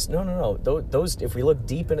invented this. No. Those, if we look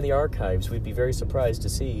deep into the archives, we'd be very surprised to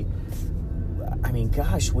see. I mean,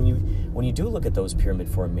 gosh, when you do look at those pyramid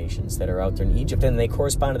formations that are out there in Egypt, and they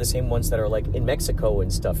correspond to the same ones that are like in Mexico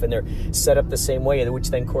and stuff, and they're set up the same way,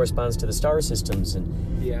 which then corresponds to the star systems, and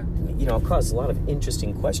it causes a lot of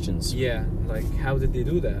interesting questions. Yeah, like how did they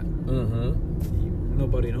do that?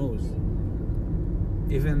 Nobody knows.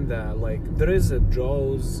 Even there is a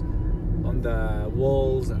draws on the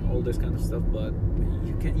walls and all this kind of stuff, but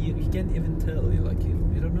you can't even tell. You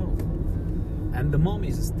don't know. And the mummy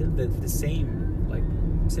is still the same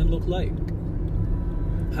look like.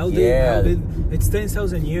 How did it's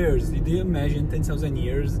 10,000 years? Did you imagine 10,000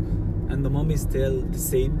 years and the mummy is still the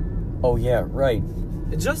same? Oh yeah, right.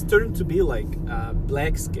 It just turned to be like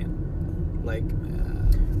black skin,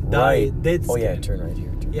 Right. Dead Oh yeah, skin. turn right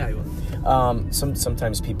here. Yeah, I will.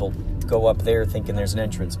 Sometimes people go up there thinking there's an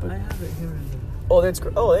entrance, but I have it here. oh, that's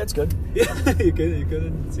good. Yeah, you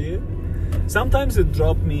couldn't see it. Sometimes it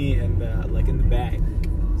dropped me in the back.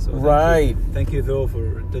 So Right. Thank you though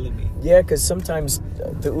for telling me. Yeah, because sometimes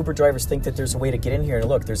the Uber drivers think that there's a way to get in here, and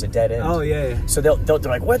look, there's a dead end. Oh yeah. So they're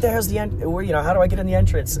like, what the hell's the end? How do I get in the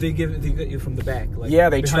entrance? They get you from the back. Like Yeah,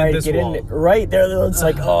 they behind try to this get wall. in right there. It's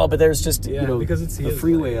like, but there's just because it's a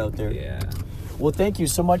freeway out there. Yeah. Well, thank you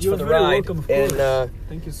so much You're for the very ride. welcome, of course. And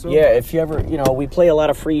thank you so yeah, much. if you ever, we play a lot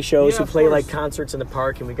of free shows. Yeah, We of play like course. concerts in the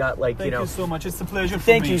park, and we got like Thank you so much. It's a pleasure. For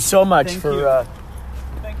Thank me. you so much Thank for you.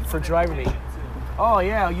 Thank you for driving me. Oh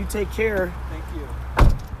yeah, you take care. Thank you.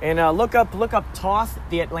 And look up Toth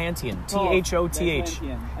the Atlantean. Thoth. I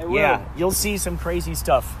will. Yeah, you'll see some crazy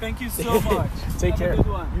stuff. Thank you so much. Take Have care. A good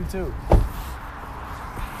one. You too.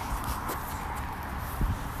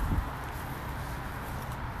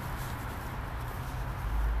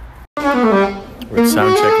 We're at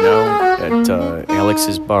soundcheck now at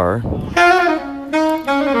Alex's Bar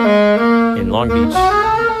in Long Beach.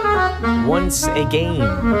 Once again,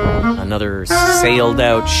 another sailed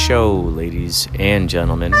out show, ladies and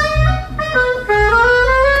gentlemen.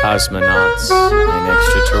 Cosmonauts and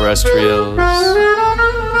extraterrestrials,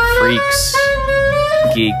 freaks,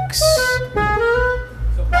 geeks,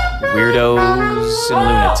 weirdos, and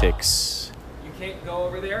lunatics. You can't go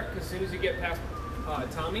over there because as soon as you get past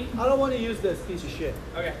Tommy. I don't want to use this piece of shit.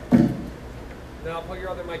 Okay. Then I'll put your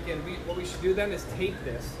other mic in. What we should do then is tape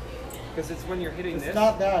this. Because it's when you're hitting this. It's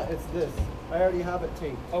not that, it's this. I already have it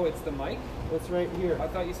taped. Oh, it's the mic? It's right here. I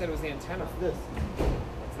thought you said it was the antenna. It's this.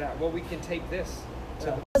 What's that? Well, we can tape this. We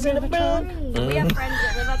have friends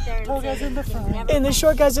that live up there. Tall guys in the front. And the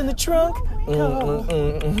short guy's in the trunk.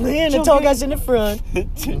 And the tall guy's in the front.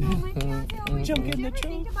 Jump in the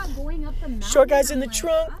trunk. Short guy's in the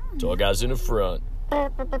trunk. Tall guy's in the front.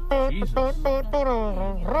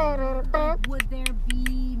 Would there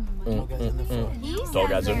be Tall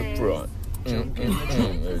guy's in the front. Junk in the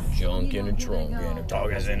trunk, junk in the trunk, and the tall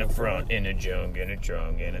guy's in the front, and the junk in the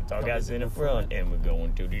trunk, and the tall guy's in the front, and we're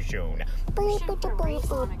going to the show now. Going to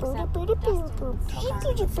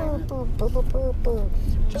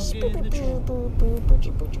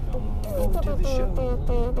the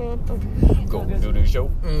show. Going to the show.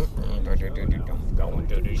 Going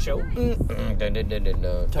to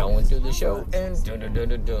the show. And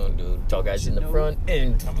tall guys in the front.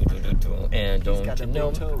 And don't you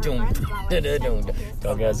know?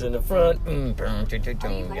 Tall guys in the front.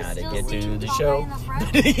 Gotta get to the show.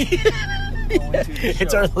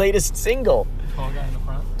 It's our latest single. Tall guy in the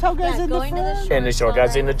front. Tall guys in the front. And the short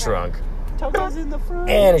guy's in the trunk. Tall guys in the front.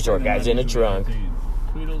 And the short guy's in the trunk.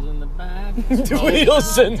 Tweedles in the back.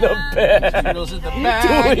 Tweedles in the back. Tweedles in the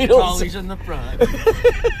back. Tweedles. Tallies in the front.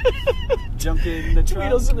 Junk in the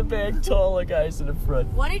trunk. Tweedles in the back, taller guys in the front.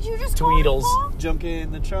 What did you just Tweedles. call Junk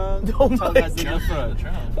in the trunk. Oh Tall my guys in the front.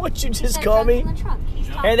 What'd you just call me?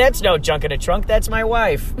 Hey, that's no junk in the trunk. That's my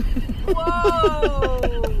wife. Whoa!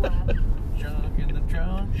 Junk in the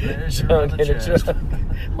trunk. There's Junk in the chest. trunk.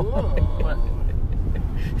 Whoa.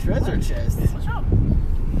 Treasure chest. What's up?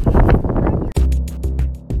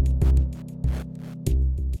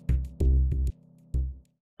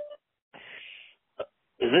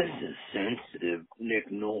 This is sensitive Nick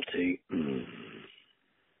Nolte.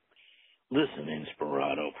 Listen,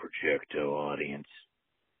 Inspirato Projecto audience.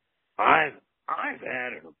 I've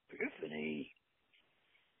had an epiphany.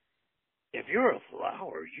 If you're a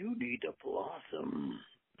flower, you need to blossom.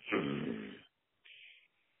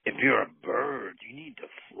 If you're a bird, you need to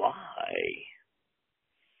fly.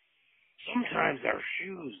 Sometimes our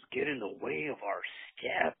shoes get in the way of our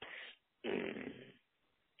steps.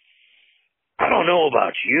 I don't know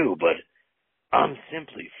about you, but I'm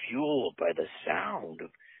simply fueled by the sound of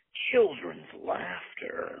children's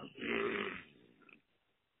laughter.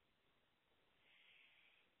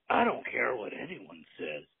 I don't care what anyone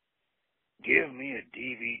says. Give me a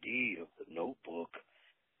DVD of The Notebook,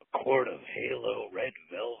 a quart of Halo red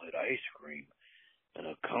velvet ice cream, and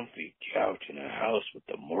a comfy couch in a house with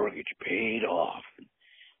the mortgage paid off, and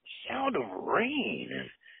the sound of rain, and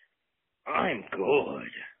I'm good.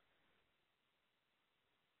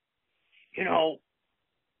 You know,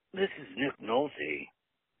 this is Nick Nolte.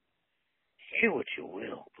 Say what you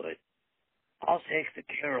will, but I'll take the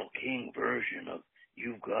Carole King version of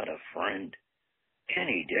You've Got a Friend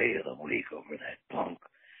any day of the week over that punk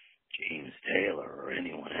James Taylor or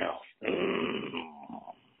anyone else.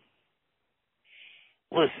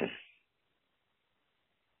 Listen,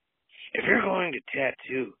 if you're going to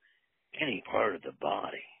tattoo any part of the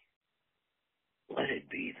body, let it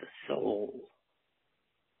be the soul.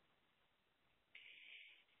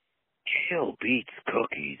 still beats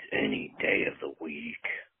cookies any day of the week.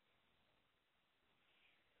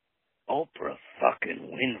 Oprah fucking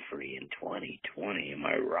Winfrey in 2020, am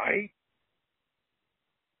I right?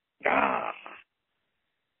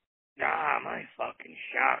 My fucking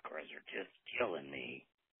chakras are just killing me.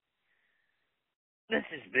 This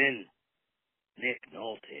has been Nick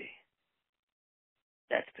Nolte.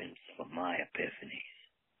 That's been some of my epiphanies.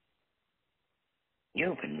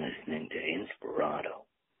 You've been listening to Inspirato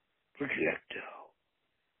Projecto.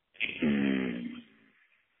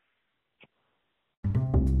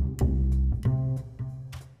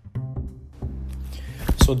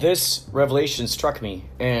 So this revelation struck me,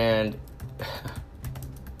 and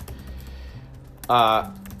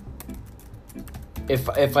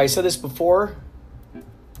if I said this before,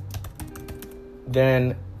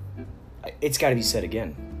 then it's got to be said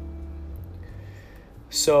again.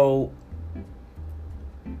 So,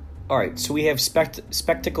 all right. So we have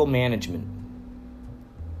Spectacle Management.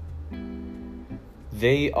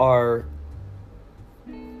 They are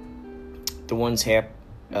the ones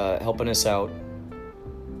helping us out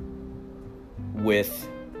with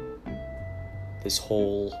this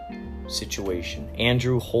whole situation.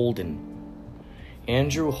 Andrew Holden.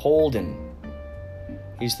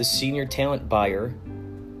 He's the senior talent buyer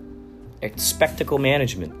at Spectacle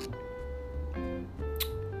Management.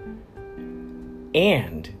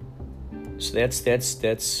 And so that's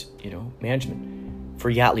management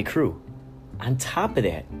for Yachtly Crew. On top of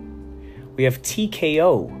that, we have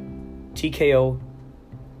TKO. TKO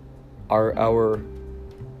are our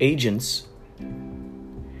agents.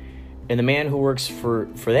 And the man who works for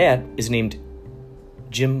that is named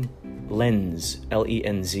Jim Lenz,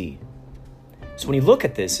 Lenz. So when you look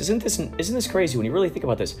at this, isn't this crazy when you really think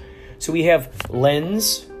about this? So we have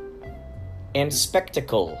Lenz and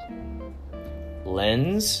Spectacle.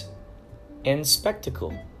 Lenz and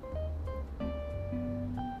Spectacle.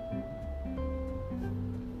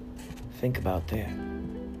 Think about that.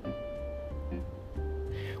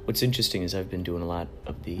 What's interesting is I've been doing a lot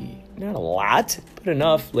of not a lot, but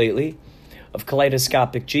enough lately, of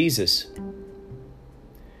Kaleidoscopic Jesus.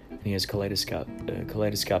 And he has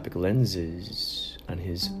kaleidoscopic lenses on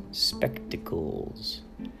his spectacles.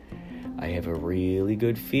 I have a really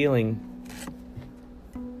good feeling.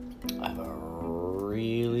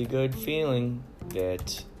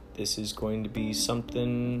 That this is going to be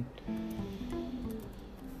something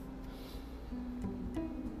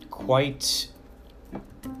quite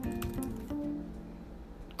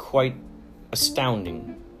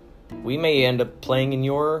astounding. We may end up playing in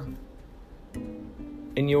your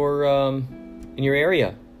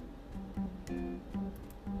area.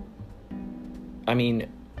 I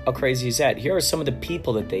mean, how crazy is that? Here are some of the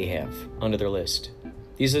people that they have under their list.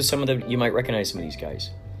 These are some of you might recognize some of these guys.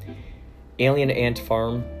 Alien Ant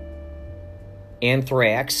Farm,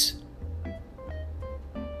 Anthrax,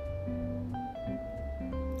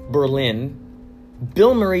 Berlin,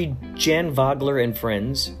 Bill Murray, Jan Vogler and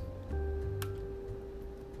Friends,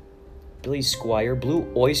 Billy Squire,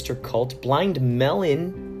 Blue Oyster Cult, Blind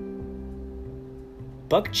Melon,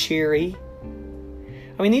 Buck Cherry.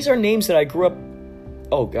 I mean, these are names that I grew up.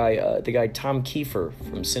 The guy Tom Kiefer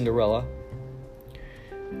from Cinderella.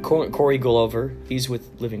 Corey Glover, he's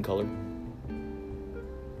with Living Color.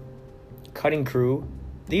 Cutting Crew.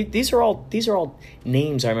 These are all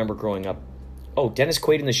names I remember growing up. Oh, Dennis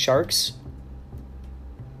Quaid and the Sharks.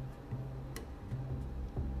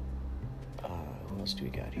 Who else do we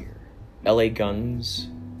got here? LA Guns.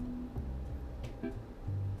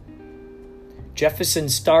 Jefferson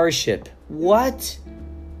Starship. What?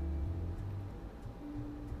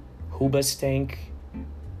 Hoobastank.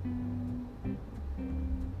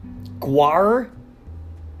 Guar.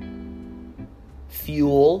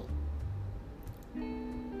 Fuel.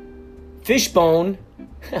 Fishbone.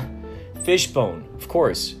 Fishbone, of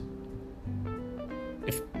course.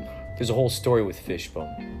 If there's a whole story with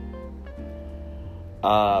Fishbone.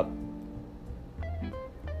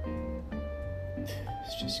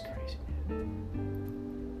 It's just crazy.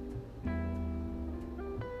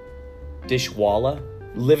 Dishwalla,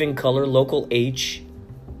 Living Color, Local H,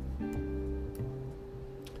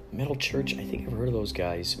 Metal Church. I think I've heard of those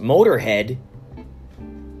guys. Motorhead.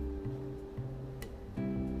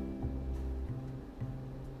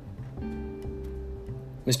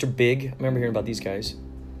 Mr. Big, I remember hearing about these guys.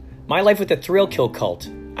 My Life with the Thrill Kill Cult.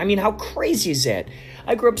 I mean, how crazy is that?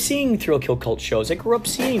 I grew up seeing Thrill Kill Cult shows. I grew up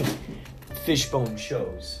seeing Fishbone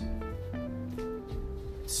shows.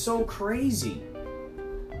 It's so crazy.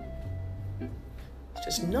 It's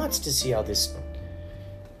just nuts to see how this...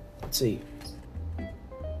 Let's see.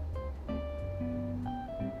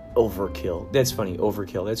 Overkill. That's funny,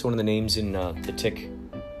 Overkill. That's one of the names in the Tick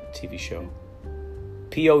TV show.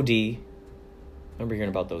 POD. Remember hearing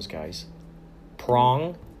about those guys.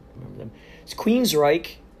 Prong. Remember them. It's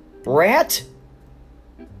Queensryche. Rat.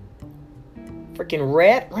 Freaking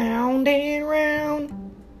Rat. Round and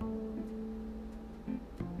round.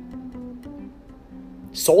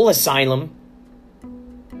 Soul Asylum.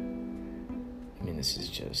 I mean, this is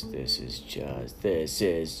just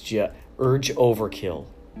Urge Overkill.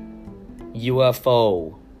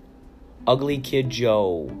 UFO. Ugly Kid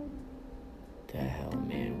Joe. The hell,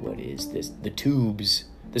 man, what is this? The Tubes.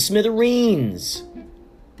 The Smithereens.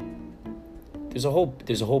 There's a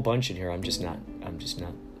whole bunch in here. I'm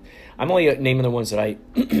only naming the ones that I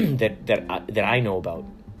that I know about.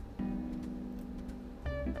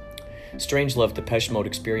 Strangelove, Depeche Mode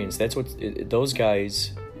Experience. That's what those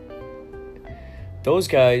guys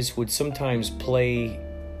would sometimes play.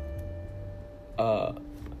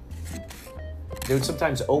 They would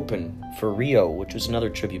sometimes open for Rio, which was another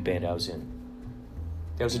tribute band I was in.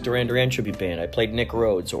 That was a Duran Duran tribute band. I played Nick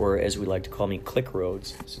Rhodes, or as we like to call me, Click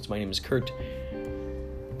Rhodes, since my name is Kurt.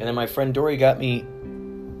 And then my friend Dory got me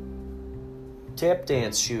tap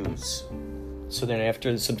dance shoes. So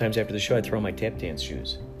then sometimes after the show, I'd throw on my tap dance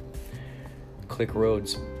shoes. Click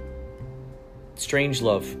Rhodes.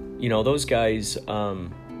 Strangelove. You know, those guys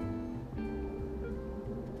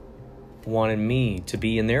wanted me to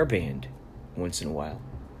be in their band once in a while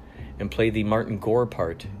and play the Martin Gore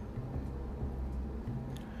part.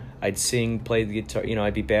 I'd sing, play the guitar,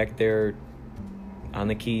 I'd be back there on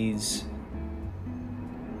the keys.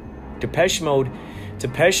 Depeche Mode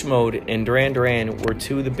and Duran Duran were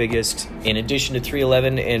two of the biggest, in addition to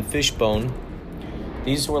 311 and Fishbone.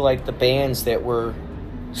 These were like the bands that were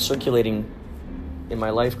circulating in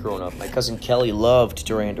my life growing up. My cousin Kelly loved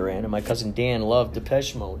Duran Duran, and my cousin Dan loved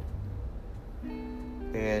Depeche Mode.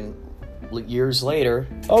 And years later...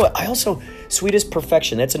 Oh, I also... Sweetest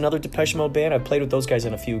Perfection. That's another Depeche Mode band. I've played with those guys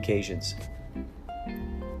on a few occasions.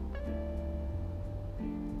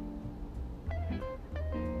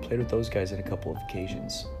 Played with those guys on a couple of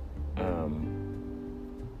occasions. Wow.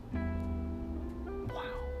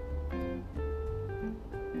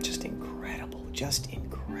 Just incredible.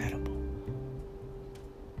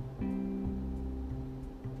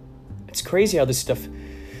 It's crazy how this stuff...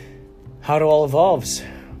 How it all evolves.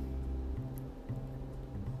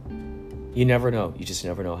 You never know. You just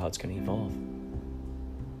never know how it's going to evolve.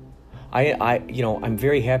 I'm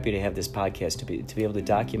very happy to have this podcast to be able to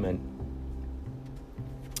document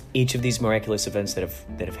each of these miraculous events that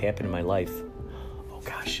have happened in my life. Oh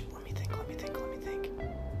gosh, let me think.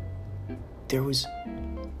 There was...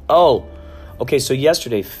 Oh, okay. So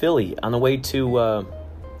yesterday, Philly, on the way to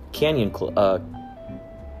Canyon Club,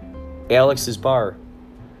 Alex's bar.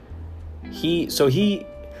 He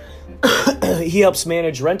helps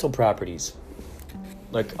manage rental properties,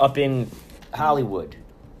 like up in Hollywood,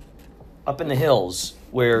 up in the hills,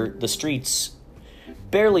 where the streets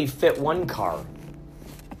barely fit one car,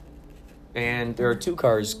 and there are two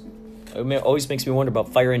cars. It always makes me wonder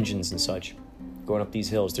about fire engines and such going up these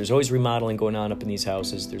hills. There's always remodeling going on up in these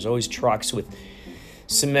houses. There's always trucks with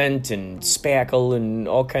cement and spackle and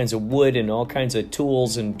all kinds of wood and all kinds of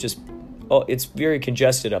tools, and it's very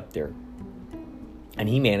congested up there. And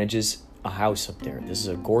he manages a house up there. This is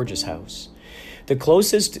a gorgeous house. The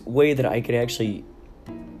closest way that I could actually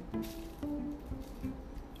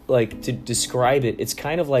to describe it, it's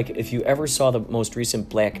kind of like if you ever saw the most recent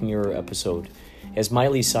Black Mirror episode, it has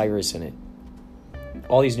Miley Cyrus in it.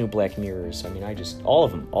 All these new Black Mirrors. I mean, all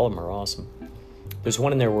of them are awesome. There's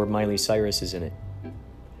one in there where Miley Cyrus is in it.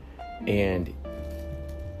 And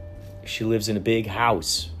she lives in a big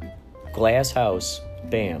house. Glass house.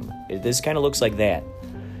 Bam. This kind of looks like that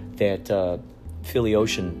Philly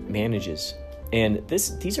Ocean manages. And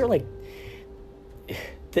these are like...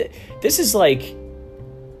 This is like...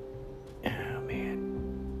 Oh,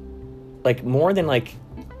 man. Like more than like...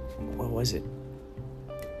 What was it?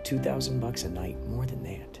 $2,000 a night. More than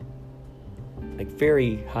that. Like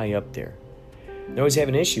very high up there. They're always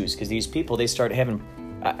having issues because these people, they start having...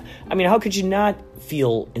 I mean, how could you not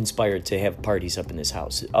feel inspired to have parties up in this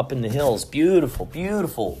house? Up in the hills, beautiful,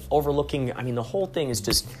 beautiful, overlooking. I mean, the whole thing is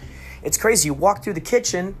just, it's crazy. You walk through the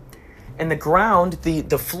kitchen and the ground,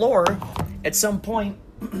 the floor, at some point,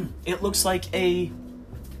 it looks like it's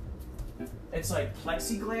like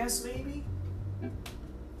plexiglass maybe?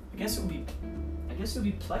 I guess it would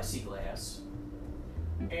be plexiglass.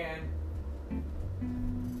 And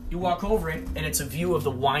you walk over it, and it's a view of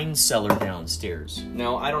the wine cellar downstairs.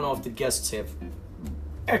 Now, I don't know if the guests have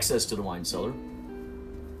access to the wine cellar.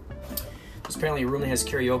 It's apparently a room that has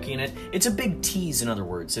karaoke in it. It's a big tease, in other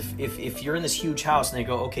words. If you're in this huge house and they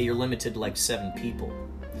go, okay, you're limited to like 7 people.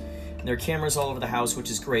 And there are cameras all over the house,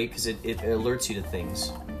 which is great because it alerts you to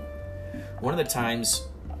things. One of the times,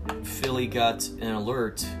 Philly got an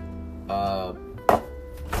alert that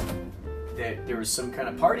there was some kind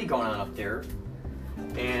of party going on up there.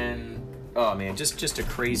 And, oh man, just a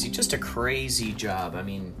crazy job. I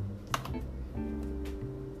mean,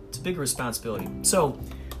 it's a big responsibility. So,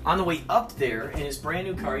 on the way up there, in his brand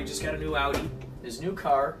new car, he just got a new Audi, his new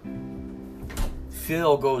car,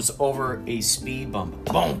 Phil goes over a speed bump.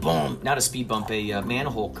 Boom, boom. Not a speed bump, a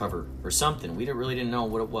manhole cover or something. We really didn't know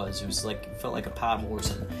what it was. It was like, it felt like a pothole or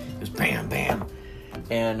something. It was bam, bam.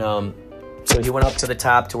 And so he went up to the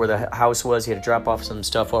top to where the house was. He had to drop off some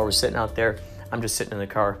stuff while we're sitting out there. I'm just sitting in the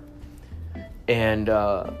car. And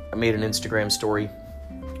I made an Instagram story.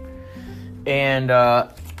 And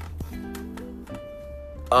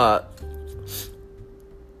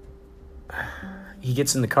he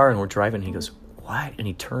gets in the car and we're driving. And he goes, what? And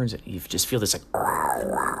he turns it. You just feel this like, I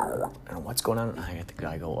don't know what's going on. And I got the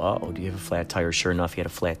guy go, uh-oh, do you have a flat tire? Sure enough, he had a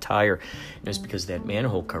flat tire. And it's because that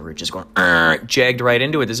manhole cover just going, jagged right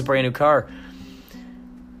into it. This is a brand new car.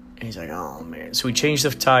 And he's like, oh man. So we changed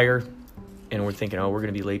the tire and we're thinking, oh, we're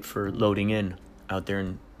going to be late for loading in out there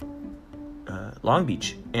in Long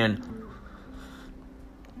Beach. And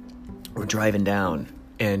we're driving down.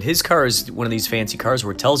 And his car is one of these fancy cars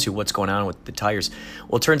where it tells you what's going on with the tires.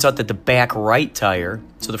 Well, it turns out that the back right tire,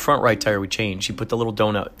 so the front right tire we changed. He put the little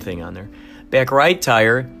donut thing on there. Back right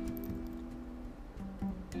tire.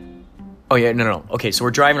 Oh, yeah, no. Okay, so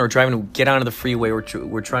we're driving to get onto the freeway. We're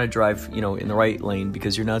trying to drive, in the right lane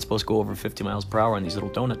because you're not supposed to go over 50 miles per hour on these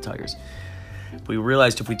little donut tires. But we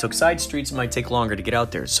realized if we took side streets, it might take longer to get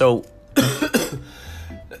out there. So,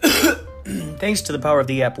 thanks to the power of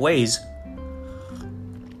the app Waze,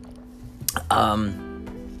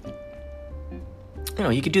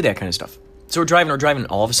 you could do that kind of stuff. So we're driving, and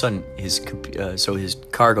all of a sudden his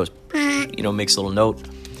car goes, makes a little note,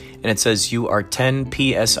 and it says you are 10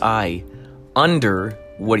 psi under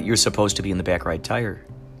what you're supposed to be in the back right tire.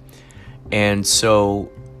 And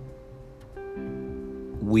so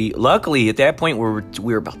we luckily at that point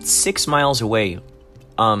we were about 6 miles away,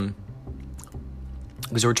 because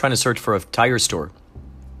we were trying to search for a tire store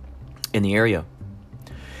in the area.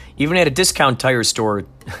 Even at a discount tire store.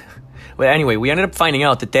 Well, anyway, we ended up finding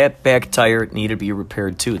out that back tire needed to be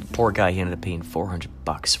repaired too. The poor guy, he ended up paying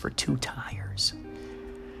 $400 for 2 tires.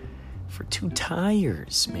 For 2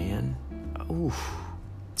 tires, man. Ooh.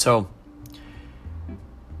 So,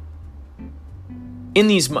 in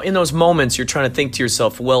those moments, you're trying to think to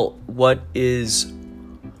yourself, well, what is,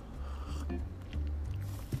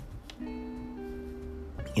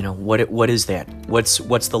 what is that? What's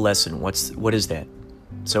the lesson? What is that?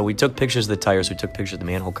 So we took pictures of the tires, we took pictures of the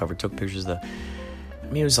manhole cover, took pictures of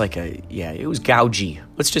it was like it was gougy.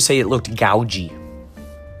 Let's just say it looked gougy.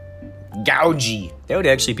 Gougy. That would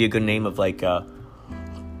actually be a good name of a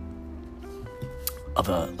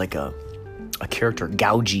character.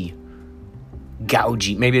 Gougy.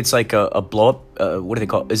 Gougy. Maybe it's like a blow up, what do they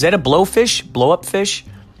call it? Is that a blowfish? Blow up fish?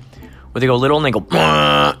 Where they go little and they go,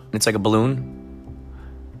 and it's like a balloon.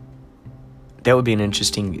 That would be an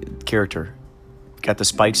interesting character. Got the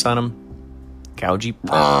spikes on him. Gougy.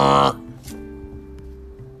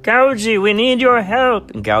 Gougy, we need your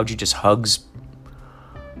help. And Gougy just hugs.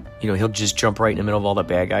 He'll just jump right in the middle of all the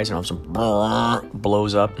bad guys and all of a sudden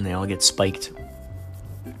blows up and they all get spiked.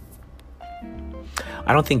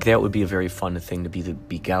 I don't think that would be a very fun thing to be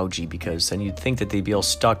Gougy, because then you'd think that they'd be all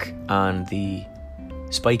stuck on the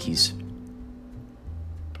spikies.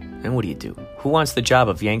 And what do you do? Who wants the job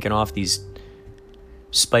of yanking off these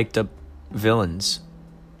spiked up villains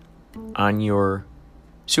on your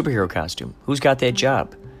superhero costume? Who's got that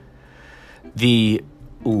job? Maybe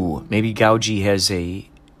Gougy has a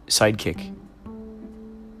sidekick.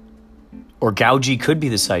 Or Gougy could be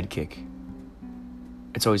the sidekick.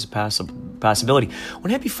 It's always a possibility.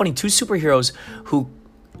 Wouldn't that be funny? 2 superheroes who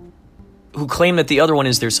claim that the other one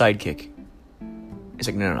is their sidekick. It's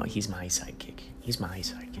like, no, he's my sidekick. He's my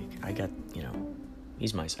sidekick.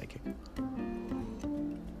 He's my sidekick.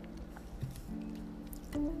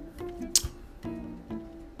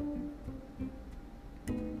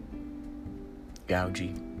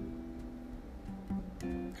 Gougy.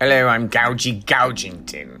 Hello, I'm Gougy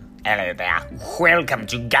Gougington. Hello there. Welcome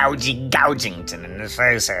to Gougy Gougington. And the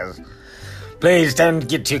show says, please don't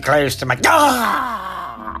get too close to my...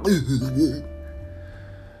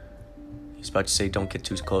 He's about to say, don't get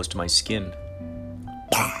too close to my skin.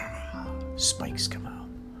 Spikes come out.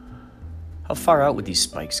 How far out would these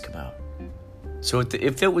spikes come out? So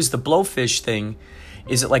if it was the blowfish thing,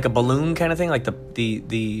 is it like a balloon kind of thing? Like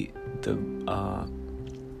the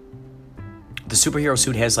superhero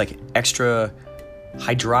suit has like extra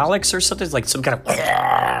hydraulics or something? Like some kind of...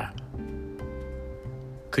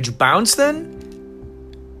 Could you bounce then?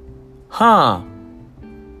 Huh.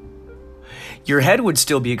 Your head would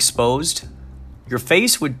still be exposed. Your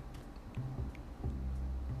face would...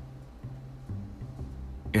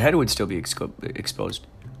 Your head would still be exposed.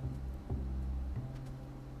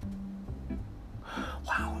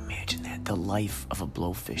 Wow, imagine that. The life of a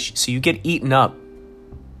blowfish. So you get eaten up.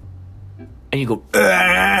 And you go...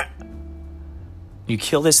 Ugh! You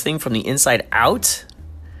kill this thing from the inside out?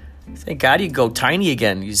 Thank God you go tiny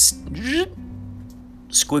again. You squiggle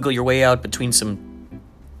your way out between some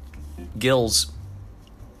gills.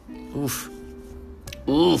 Oof.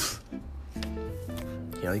 Oof.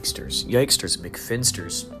 Yikesters. Yikesters,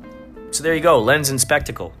 McFinsters. So there you go, lens and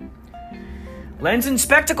spectacle. Lens and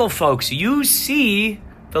spectacle, folks. You see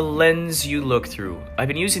the lens you look through. I've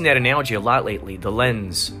been using that analogy a lot lately. The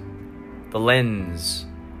lens. The lens.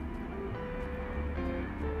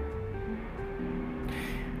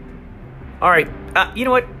 All right, you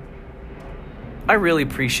know what? I really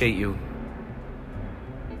appreciate you.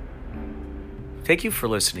 Thank you for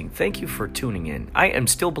listening. Thank you for tuning in. I am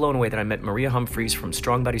still blown away that I met Maria Humphreys from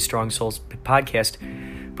Strong Body, Strong Souls podcast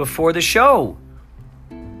before the show.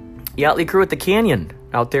 Yachtly Crew at the Canyon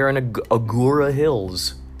out there in Agoura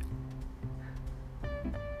Hills.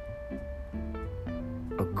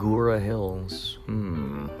 Agoura Hills.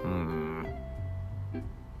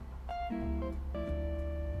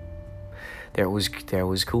 That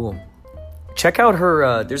was cool. Check out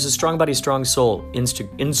her, there's a Strong Body, Strong Soul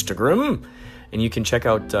Instagram, and you can check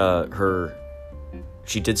out her,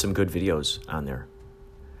 she did some good videos on there.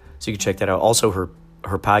 So you can check that out. Also her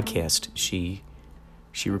podcast, she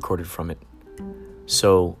recorded from it.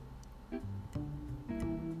 So,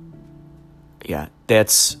 yeah,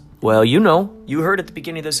 that's, well, you heard at the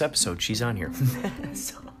beginning of this episode, she's on here.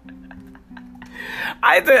 So,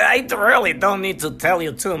 I really don't need to tell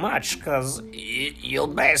you too much, because you'll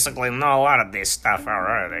basically know a lot of this stuff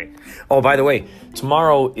already. Oh, by the way,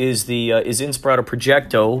 tomorrow is Inspirato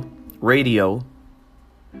Projecto Radio.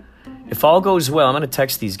 If all goes well, I'm going to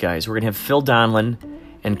text these guys. We're going to have Phil Donlin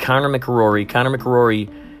and Connor McRory. Connor McRory,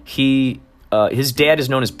 his dad is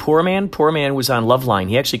known as Poor Man. Poor Man was on Loveline.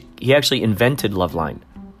 He actually invented Loveline.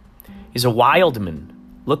 He's a wildman.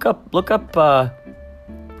 Look up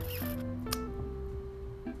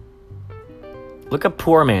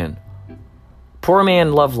Poor Man. Poor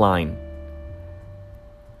Man Loveline.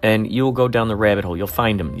 And you'll go down the rabbit hole. You'll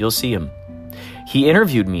find him. You'll see him. He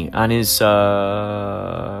interviewed me on his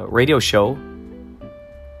radio show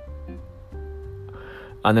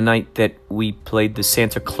on the night that we played the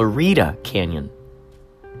Santa Clarita Canyon.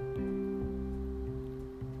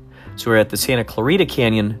 So we're at the Santa Clarita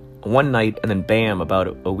Canyon one night, and then bam,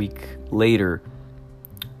 about a week later,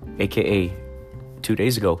 a.k.a. 2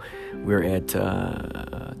 days ago, we're at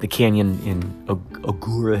the canyon in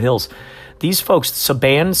Agoura Hills. These folks,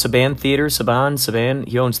 Saban Theater, Saban,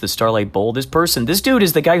 he owns the Starlight Bowl. This dude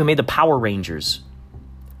is the guy who made the Power Rangers.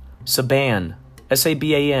 Saban,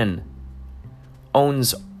 S-A-B-A-N,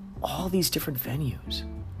 owns all these different venues.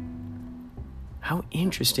 How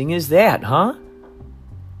interesting is that, huh?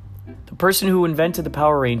 The person who invented the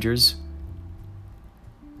Power Rangers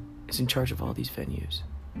is in charge of all these venues.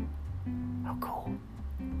 How cool.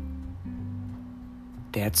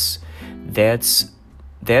 That's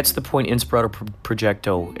the point Inspirato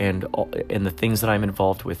Projecto and the things that I'm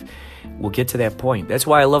involved with. We'll get to that point. That's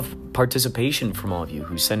why I love participation from all of you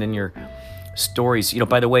who send in your stories.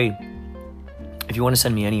 By the way, if you want to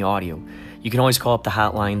send me any audio, you can always call up the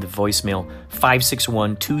hotline, the voicemail,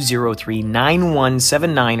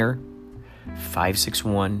 561-203-9179er,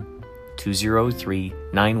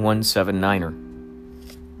 561-203-9179er.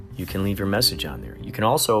 You can leave your message on there. You can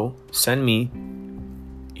also send me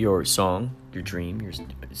your song, your dream, your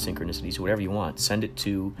synchronicities, whatever you want. Send it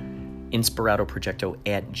to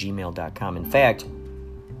inspiratoprojecto@gmail.com. In fact,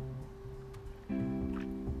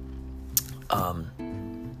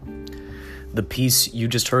 the piece you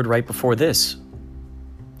just heard right before this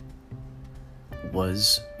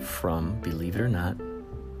was from, believe it or not,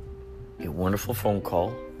 a wonderful phone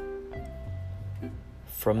call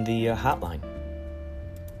from the hotline.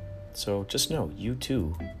 So just know, you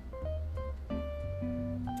too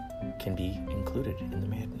can be included in the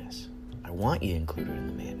madness. I want you included in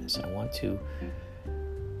the madness. I want to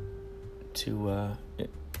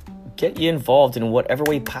get you involved in whatever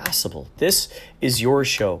way possible. This is your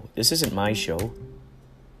show. This isn't my show.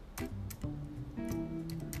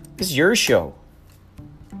 This is your show.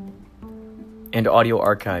 and audio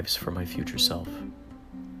archives for my future self.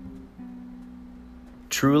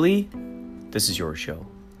 Truly, this is your show.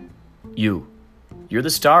 You're the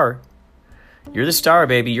star. You're the star,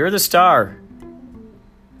 baby. You're the star.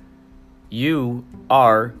 You're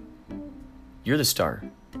the star.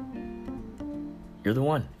 You're the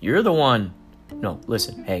one. You're the one. No,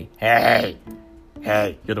 listen. Hey,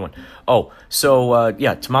 you're the one. Oh, so,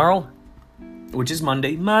 yeah, tomorrow, which is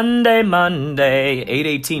Monday,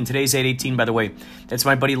 8/18. Today's 8/18, by the way. That's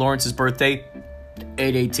my buddy Lawrence's birthday.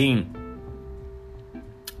 8/18.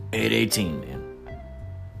 8/18, man.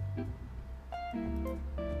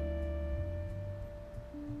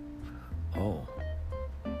 Oh.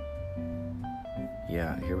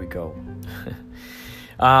 Yeah, here we go.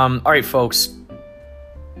 All right, folks.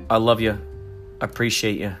 I love you. I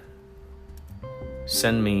appreciate you.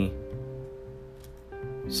 Send it to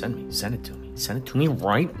me. Send it to me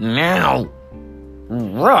right now.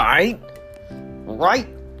 Right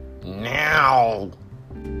now.